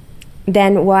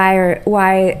then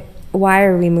why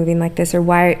are we moving like this, or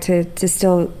why to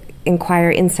still inquire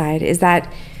inside? Is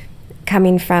that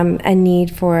coming from a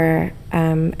need for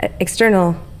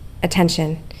external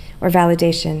attention or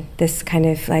validation, this kind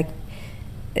of like,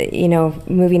 you know,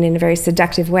 moving in a very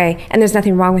seductive way? And there's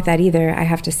nothing wrong with that either, I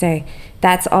have to say.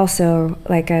 That's also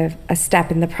like a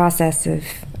step in the process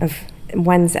of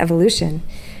one's evolution.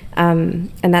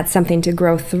 And that's something to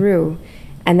grow through.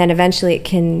 And then eventually it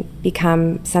can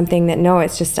become something that, no,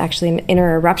 it's just actually an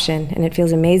inner eruption, and it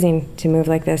feels amazing to move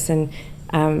like this. And,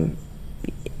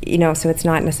 you know, so it's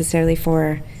not necessarily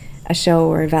for a show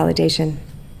or validation.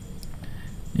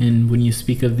 And when you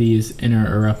speak of these inner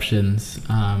eruptions,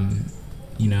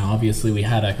 you know, obviously we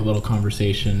had a little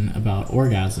conversation about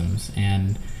orgasms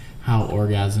and how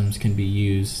orgasms can be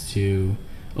used to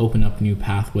open up new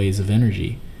pathways of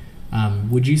energy.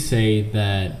 Would you say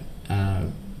that,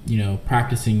 you know,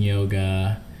 practicing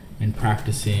yoga and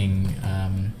practicing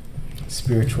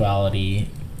spirituality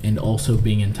and also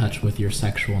being in touch with your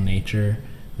sexual nature,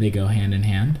 they go hand in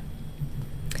hand?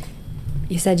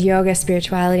 You said yoga,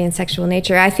 spirituality, and sexual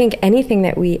nature. I think anything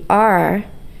that we are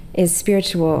is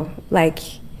spiritual. Like,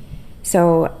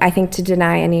 so I think to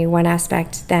deny any one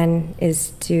aspect then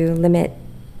is to limit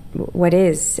what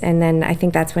is. And then I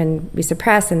think that's when we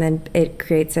suppress, and then it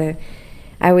creates I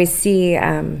always see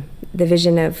the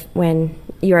vision of, when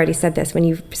you already said this, when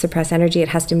you suppress energy, it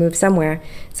has to move somewhere.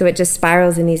 So it just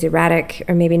spirals in these erratic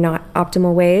or maybe not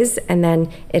optimal ways, and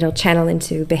then it'll channel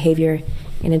into behavior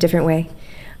in a different way.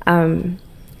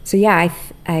 So yeah,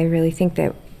 I really think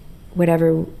that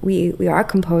whatever we are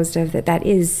composed of,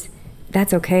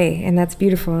 that's okay, and that's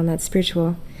beautiful, and that's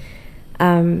spiritual.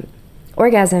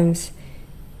 Orgasms.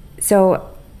 So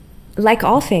like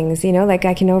all things, you know, like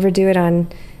I can overdo it on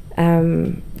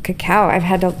cacao. I've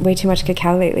had way too much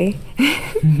cacao lately.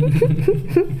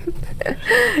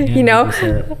 You know, maple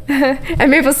syrup.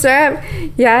 And maple syrup,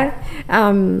 yeah.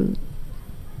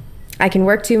 I can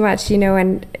work too much, you know,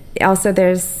 and also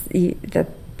there's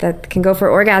that can go for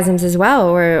orgasms as well,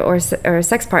 or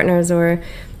sex partners, or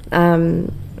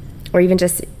even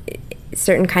just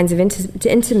certain kinds of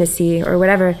intimacy or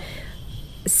whatever.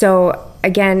 So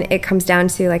again, it comes down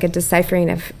to like a deciphering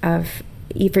of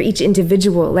for each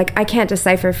individual. Like I can't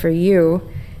decipher for you,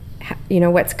 you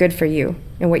know, what's good for you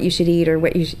and what you should eat, or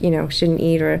what you shouldn't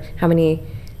eat, or how many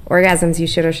orgasms you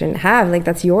should or shouldn't have. Like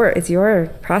it's your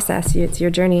process, it's your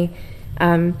journey.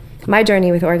 My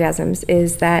journey with orgasms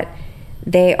is that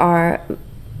they are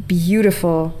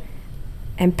beautiful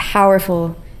and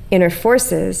powerful inner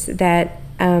forces that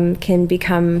can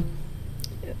become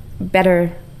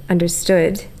better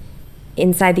understood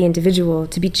inside the individual,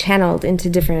 to be channeled into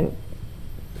different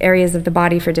areas of the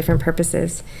body for different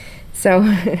purposes. So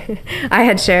I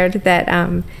had shared that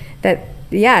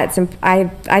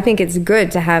I think it's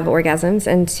good to have orgasms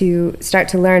and to start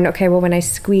to learn, okay, well, when I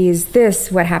squeeze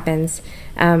this, what happens?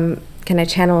 Can I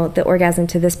channel the orgasm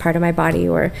to this part of my body,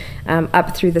 or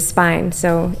up through the spine?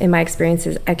 So in my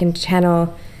experiences, I can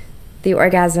channel the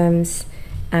orgasms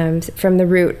from the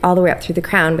root all the way up through the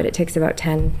crown, but it takes about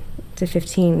 10 to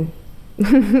 15.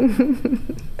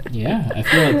 Yeah, I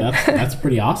feel like that's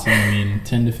pretty awesome. I mean,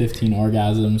 10 to 15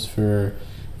 orgasms for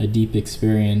a deep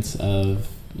experience of,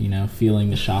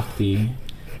 feeling the Shakti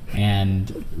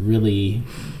and really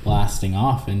blasting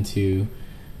off into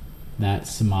that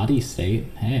samadhi state.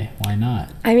 Hey, why not?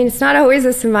 I mean, it's not always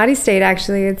a samadhi state,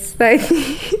 actually. It's like,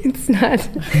 it's not,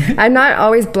 I'm not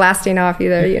always blasting off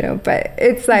either, but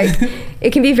it's like,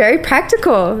 it can be very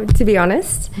practical, to be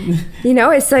honest.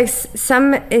 It's like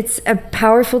it's a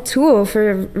powerful tool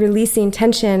for releasing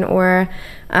tension, or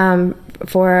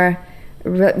for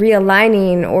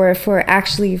realigning, or for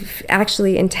actually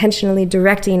intentionally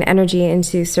directing energy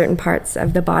into certain parts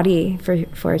of the body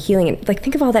for healing. Like,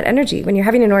 think of all that energy when you're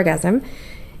having an orgasm.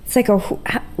 It's like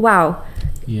wow.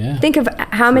 Yeah. Think of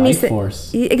how many life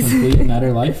force, complete and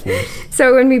utter life force.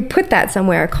 So when we put that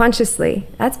somewhere consciously,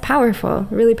 that's powerful,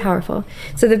 really powerful.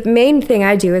 So the main thing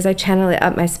I do is I channel it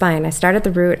up my spine. I start at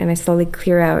the root and I slowly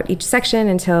clear out each section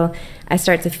until I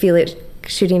start to feel it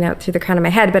shooting out through the crown of my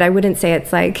head. But I wouldn't say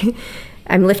it's like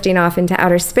I'm lifting off into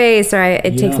outer space, or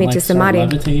it takes me to samadhi.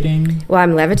 Levitating? Well,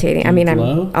 I'm levitating. I mean,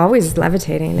 glow? I'm always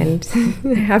levitating and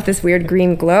have this weird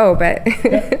green glow, but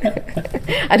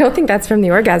I don't think that's from the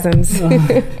orgasms.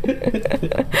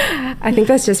 I think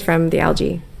that's just from the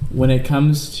algae. When it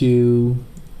comes to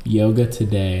yoga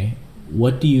today,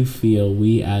 what do you feel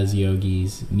we as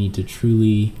yogis need to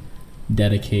truly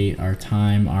dedicate our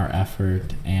time, our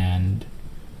effort, and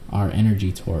our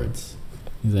energy towards?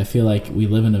 Because I feel like we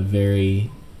live in a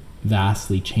very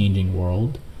vastly changing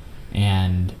world,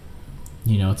 and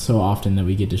it's so often that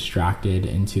we get distracted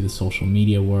into the social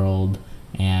media world,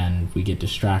 and we get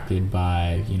distracted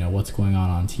by what's going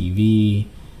on TV,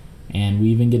 and we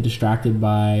even get distracted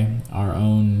by our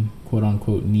own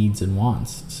quote-unquote needs and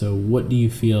wants. So what do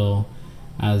you feel,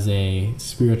 as a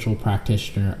spiritual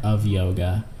practitioner of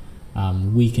yoga,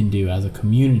 we can do as a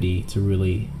community to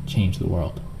really change the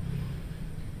world?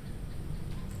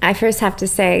 I first have to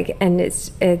say, and it's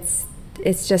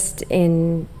just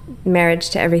in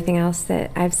marriage to everything else that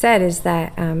I've said, is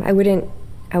that I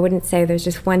wouldn't say there's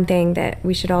just one thing that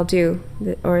we should all do,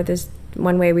 or there's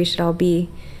one way we should all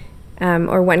be,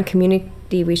 or one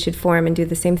community we should form and do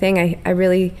the same thing. I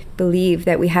really believe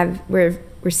that we're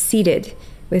seeded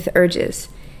with urges,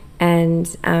 and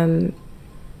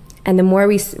the more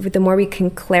we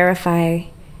can clarify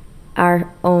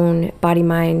our own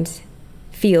body-mind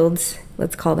fields,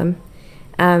 let's call them,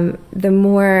 the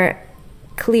more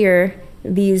clear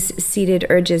these seated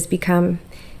urges become.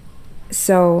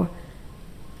 So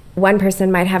one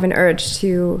person might have an urge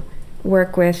to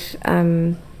work with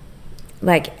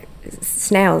like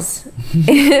snails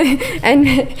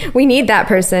and we need that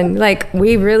person. Like,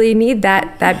 we really need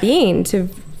that being to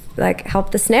like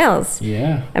help the snails.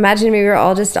 Yeah. Imagine we were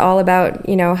all about,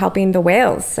 helping the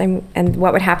whales, and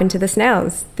what would happen to the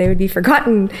snails? They would be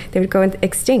forgotten. They would go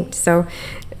extinct. So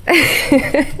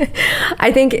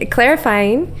I think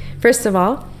clarifying, first of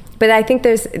all, but I think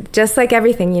there's, just like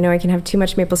everything, I can have too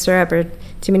much maple syrup or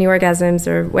too many orgasms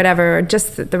or whatever, or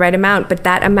just the right amount, but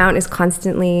that amount is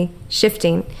constantly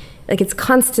shifting. Like, it's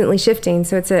constantly shifting.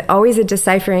 So it's always a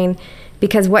deciphering,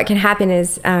 because what can happen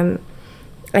is,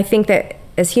 I think that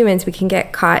as humans, we can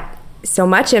get caught so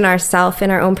much in ourself, in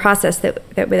our own process, that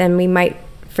then we might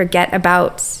forget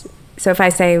about. So if I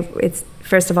say, it's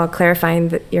first of all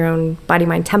clarifying your own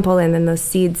body-mind temple, and then those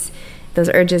seeds, those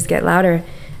urges get louder,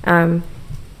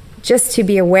 just to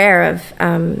be aware of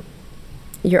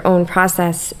your own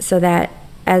process, so that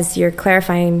as you're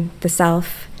clarifying the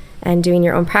self and doing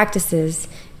your own practices,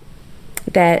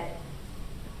 that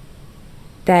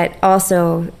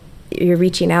also you're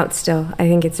reaching out still. I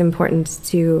think it's important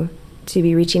to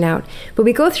be reaching out. But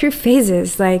we go through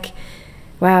phases, like,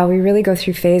 wow, we really go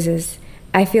through phases.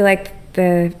 I feel like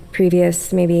the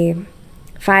previous maybe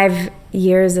 5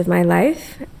 years of my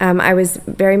life, I was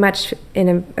very much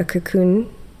in a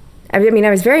cocoon. I mean, I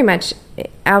was very much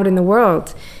out in the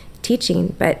world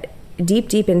teaching, but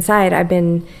deep inside,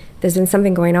 there's been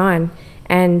something going on.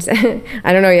 And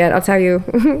I don't know yet, I'll tell you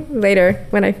later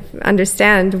when I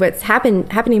understand what's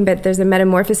happening, but there's a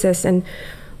metamorphosis, and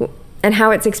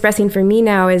how it's expressing for me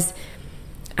now is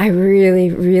I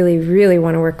really, really, really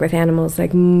want to work with animals,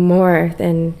 like more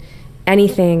than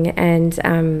anything. And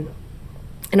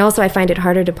also I find it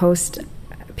harder to post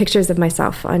pictures of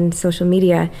myself on social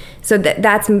media. So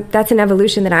that's an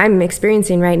evolution that I'm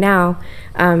experiencing right now.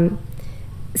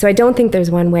 So I don't think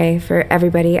there's one way for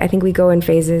everybody. I think we go in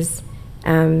phases.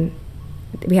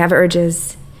 We have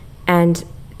urges, and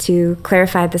to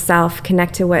clarify the self,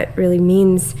 connect to what really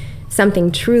means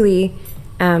something truly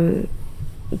for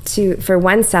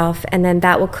oneself, and then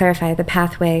that will clarify the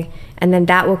pathway, and then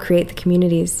that will create the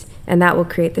communities, and that will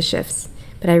create the shifts.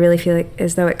 But I really feel like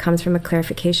as though it comes from a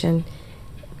clarification.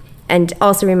 And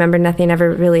also remember, nothing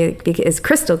ever really is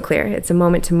crystal clear. It's a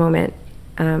moment-to-moment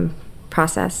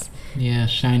process. Yeah,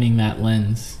 shining that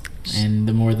lens. And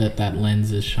the more that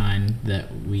lens is shined,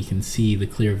 that we can see the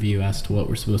clear view as to what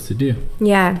we're supposed to do.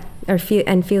 Yeah, or feel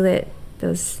it,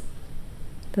 those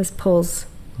pulls.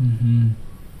 Mm-hmm.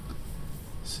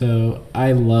 So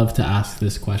I love to ask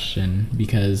this question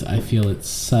because I feel it's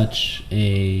such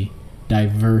a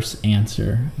diverse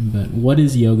answer. But what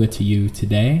is yoga to you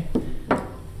today?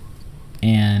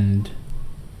 And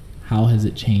how has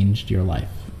it changed your life?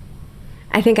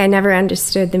 I think I never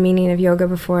understood the meaning of yoga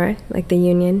before, like the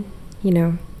union,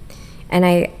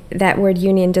 and that word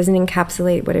union doesn't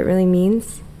encapsulate what it really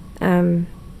means. I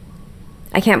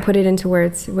can't put it into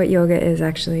words what yoga is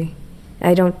actually.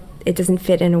 It doesn't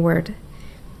fit in a word.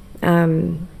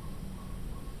 But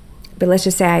let's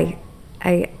just say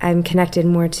I'm connected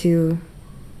more to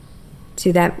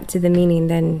the meaning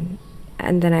than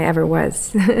I ever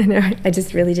was. I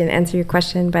just really didn't answer your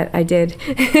question, but I did.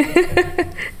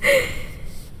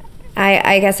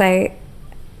 I guess I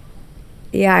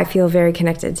feel very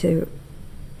connected to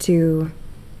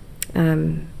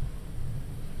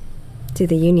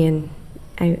the union,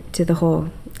 to the whole,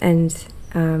 and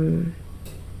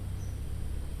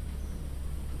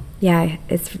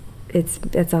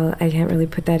that's all. I can't really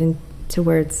put that into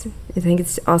words. I think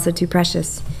it's also too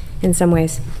precious in some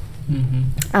ways.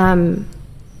 Mm-hmm.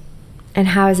 And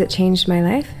how has it changed my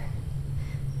life?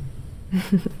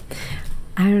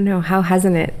 I don't know. How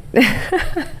hasn't it?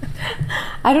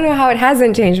 I don't know how it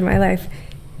hasn't changed my life.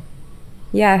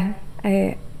 Yeah,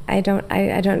 I don't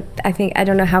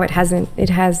know how it hasn't. It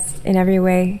has in every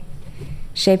way,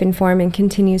 shape and form, and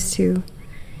continues to,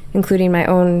 including my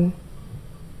own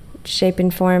shape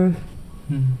and form,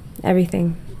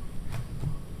 everything.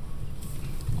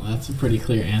 Well, that's a pretty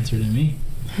clear answer to me.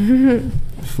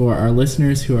 For our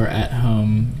listeners who are at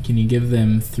home, can you give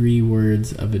them 3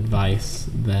 words of advice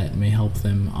that may help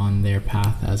them on their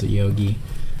path as a yogi?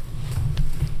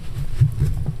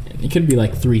 It could be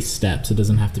like 3 steps. It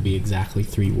doesn't have to be exactly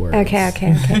 3 words. Okay.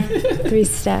 3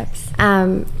 steps.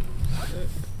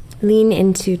 Lean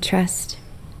into trust.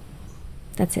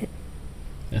 That's it.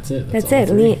 That's it. That's it.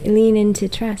 Lean into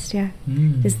trust. Yeah.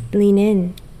 Just lean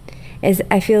in.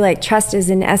 I feel like trust is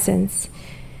in essence.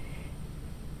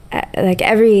 Like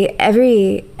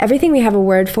everything we have a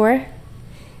word for.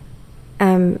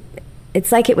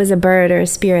 It's like it was a bird or a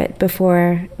spirit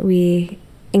before we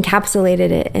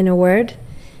encapsulated it in a word.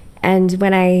 And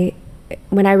when I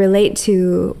relate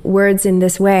to words in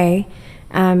this way,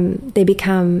 they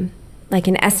become like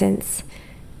an essence.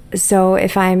 So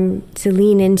if I'm to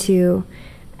lean into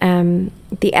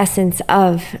the essence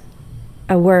of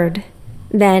a word,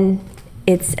 then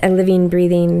it's a living,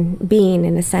 breathing being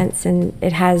in a sense, and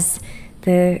it has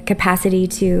the capacity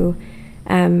to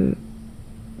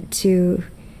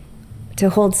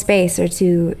hold space, or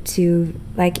to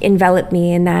like envelop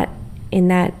me in that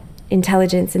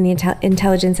intelligence, and the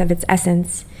intelligence of its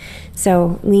essence.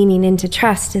 So leaning into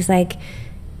trust is like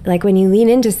when you lean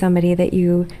into somebody that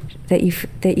you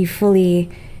fully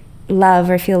love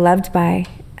or feel loved by,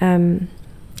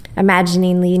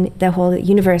 imagining the whole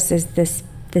universe is this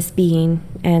being,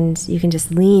 and you can just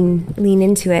lean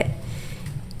into it.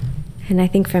 And I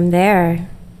think from there,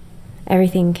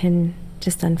 everything can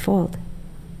just unfold.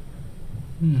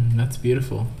 That's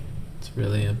beautiful. It's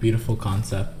really a beautiful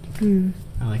concept. I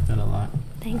like that a lot.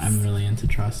 Thanks. I'm really into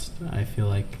trust. I feel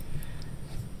like,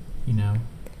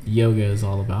 yoga is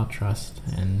all about trust,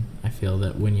 and I feel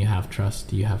that when you have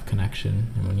trust, you have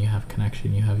connection, and when you have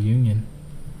connection, you have union.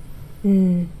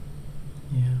 Yeah.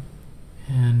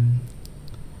 And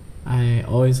I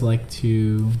always like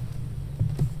to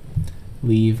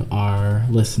leave our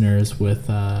listeners with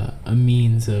a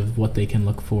means of what they can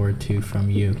look forward to from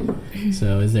you.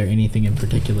 So is there anything in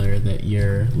particular that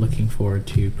you're looking forward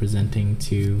to presenting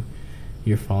to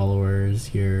your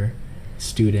followers, your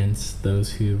students,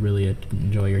 those who really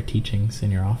enjoy your teachings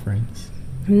and your offerings?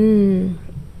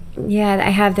 Yeah, I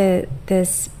have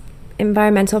this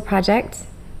environmental project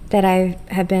that I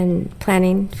have been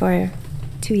planning for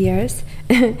 2 years.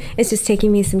 It's just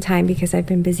taking me some time because I've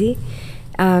been busy.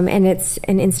 And it's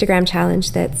an Instagram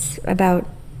challenge that's about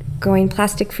going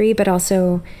plastic free, but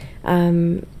also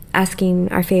asking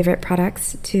our favorite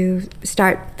products to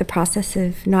start the process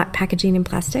of not packaging in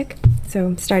plastic.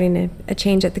 So starting a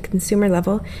change at the consumer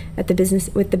level, at the business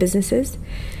with the businesses,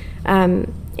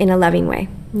 in a loving way,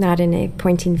 not in a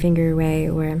pointing finger way.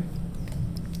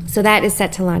 So that is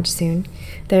set to launch soon.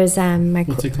 There's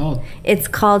What's it called? It's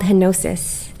called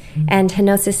Henosis, and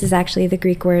Henosis is actually the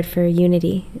Greek word for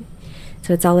unity.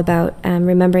 So it's all about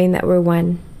remembering that we're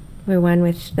one. We're one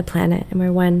with the planet, and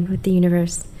we're one with the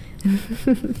universe.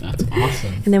 That's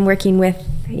awesome. And then working with,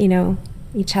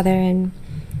 each other and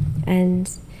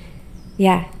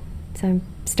yeah, so I'm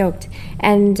stoked.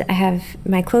 And I have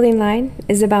my clothing line,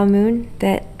 Isabel Moon,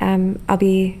 that I'll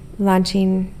be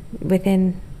launching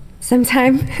within some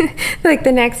time, like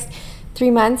the next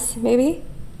 3 months, maybe.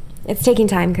 It's taking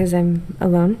time because I'm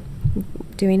alone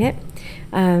doing it.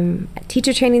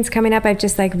 Teacher training's coming up. I've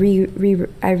just I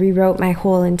rewrote my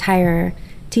whole entire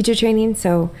teacher training,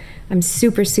 so I'm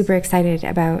super, super excited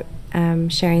about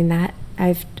sharing that.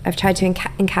 I've tried to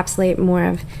encapsulate more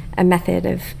of a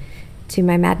method to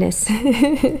my madness.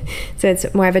 So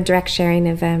it's more of a direct sharing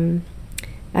of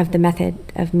the method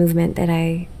of movement that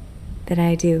I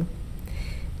do,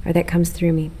 or that comes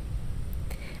through me.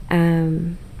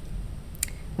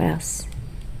 What else?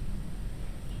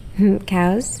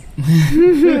 Cows.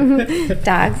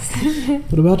 Dogs.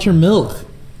 What about your milk?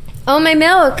 Oh, my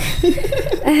milk.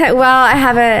 Well, I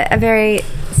have a very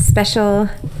special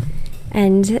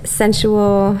and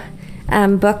sensual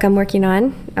book I'm working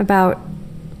on about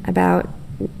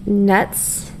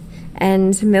nuts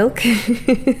and milk.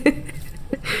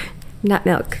 Not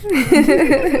milk.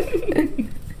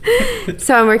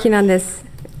 So I'm working on this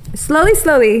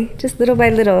slowly, just little by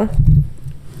little.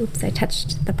 Oops, I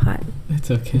touched the pot. It's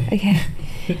okay. Okay.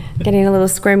 Getting a little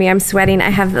squirmy. I'm sweating.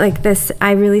 I have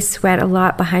I really sweat a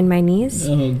lot behind my knees.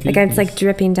 Oh, goodness. It's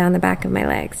dripping down the back of my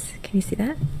legs. Can you see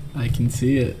that? I can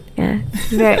see it. Yeah.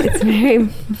 It's very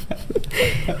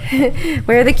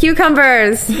Where are the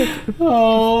cucumbers?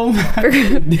 Oh,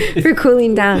 for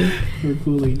cooling down. For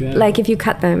cooling down. Like if you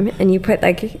cut them and you put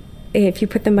if you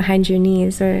put them behind your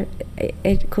knees, or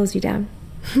it cools you down.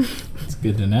 It's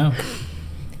good to know.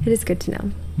 It is good to know.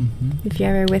 Mm-hmm. If you're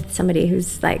ever with somebody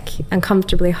who's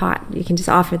uncomfortably hot, you can just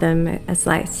offer them a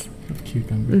slice of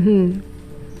cucumber. Mm-hmm.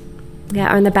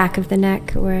 Yeah, or on the back of the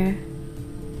neck, or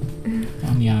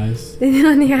on the eyes.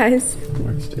 On the eyes.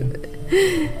 Works too.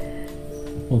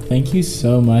 Well, thank you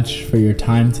so much for your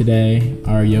time today.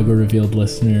 Our Yoga Revealed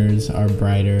listeners are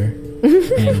brighter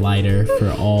and lighter for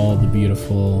all the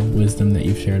beautiful wisdom that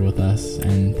you've shared with us.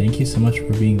 And thank you so much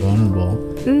for being vulnerable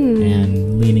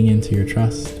and leaning into your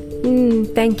trust.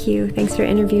 Thank you. Thanks for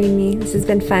interviewing me. This has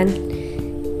been fun.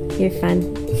 You're fun.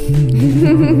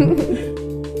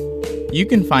 You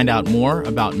can find out more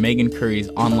about Megan Curry's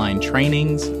online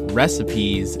trainings,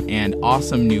 recipes, and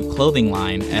awesome new clothing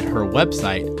line at her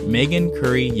website,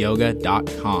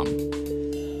 megancurryyoga.com.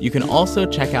 You can also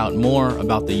check out more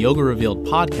about the Yoga Revealed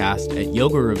podcast at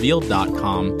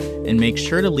yogarevealed.com, and make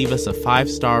sure to leave us a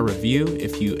 5-star review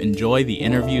if you enjoy the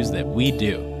interviews that we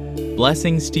do.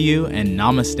 Blessings to you, and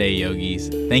namaste, yogis.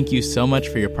 Thank you so much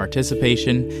for your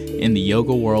participation in the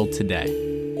yoga world today.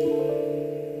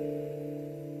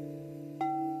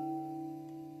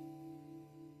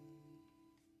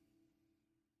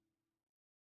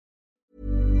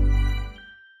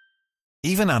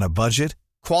 Even on a budget,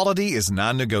 quality is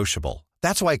non-negotiable.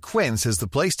 That's why Quince is the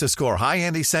place to score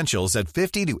high-end essentials at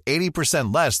 50 to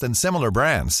 80% less than similar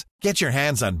brands. Get your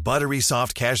hands on buttery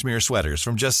soft cashmere sweaters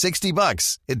from just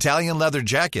 $60, Italian leather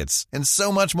jackets, and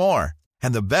so much more.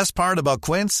 And the best part about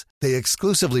Quince, they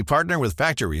exclusively partner with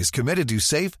factories committed to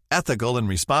safe, ethical, and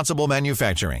responsible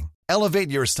manufacturing.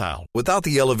 Elevate your style without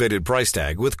the elevated price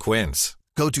tag with Quince.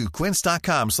 Go to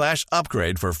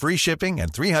quince.com/upgrade for free shipping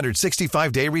and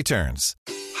 365-day returns.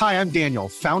 Hi, I'm Daniel,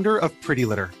 founder of Pretty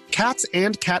Litter. Cats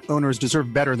and cat owners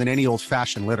deserve better than any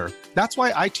old-fashioned litter. That's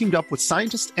why I teamed up with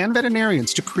scientists and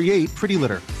veterinarians to create Pretty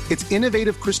Litter. Its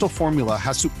innovative crystal formula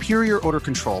has superior odor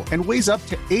control and weighs up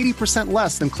to 80%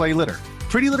 less than clay litter.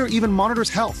 Pretty Litter even monitors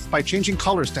health by changing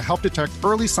colors to help detect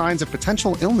early signs of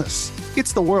potential illness.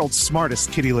 It's the world's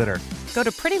smartest kitty litter. Go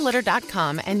to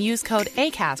prettylitter.com and use code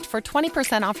ACAST for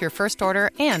 20% off your first order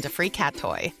and a free cat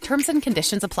toy. Terms and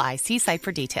conditions apply. See site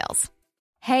for details.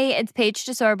 Hey, it's Paige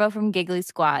DeSorbo from Giggly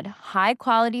Squad. High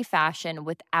quality fashion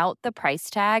without the price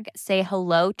tag. Say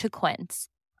hello to Quince.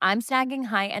 I'm snagging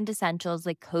high-end essentials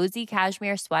like cozy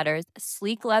cashmere sweaters,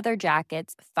 sleek leather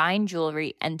jackets, fine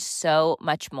jewelry, and so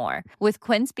much more. With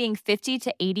Quince being 50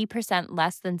 to 80%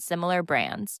 less than similar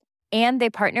brands. And they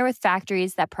partner with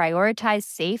factories that prioritize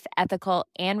safe, ethical,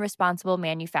 and responsible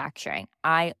manufacturing.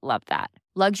 I love that.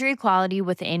 Luxury quality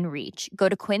within reach. Go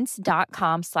to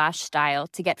quince.com/style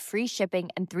to get free shipping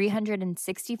and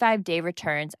 365-day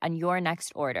returns on your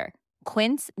next order.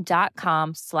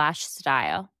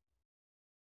 Quince.com/style.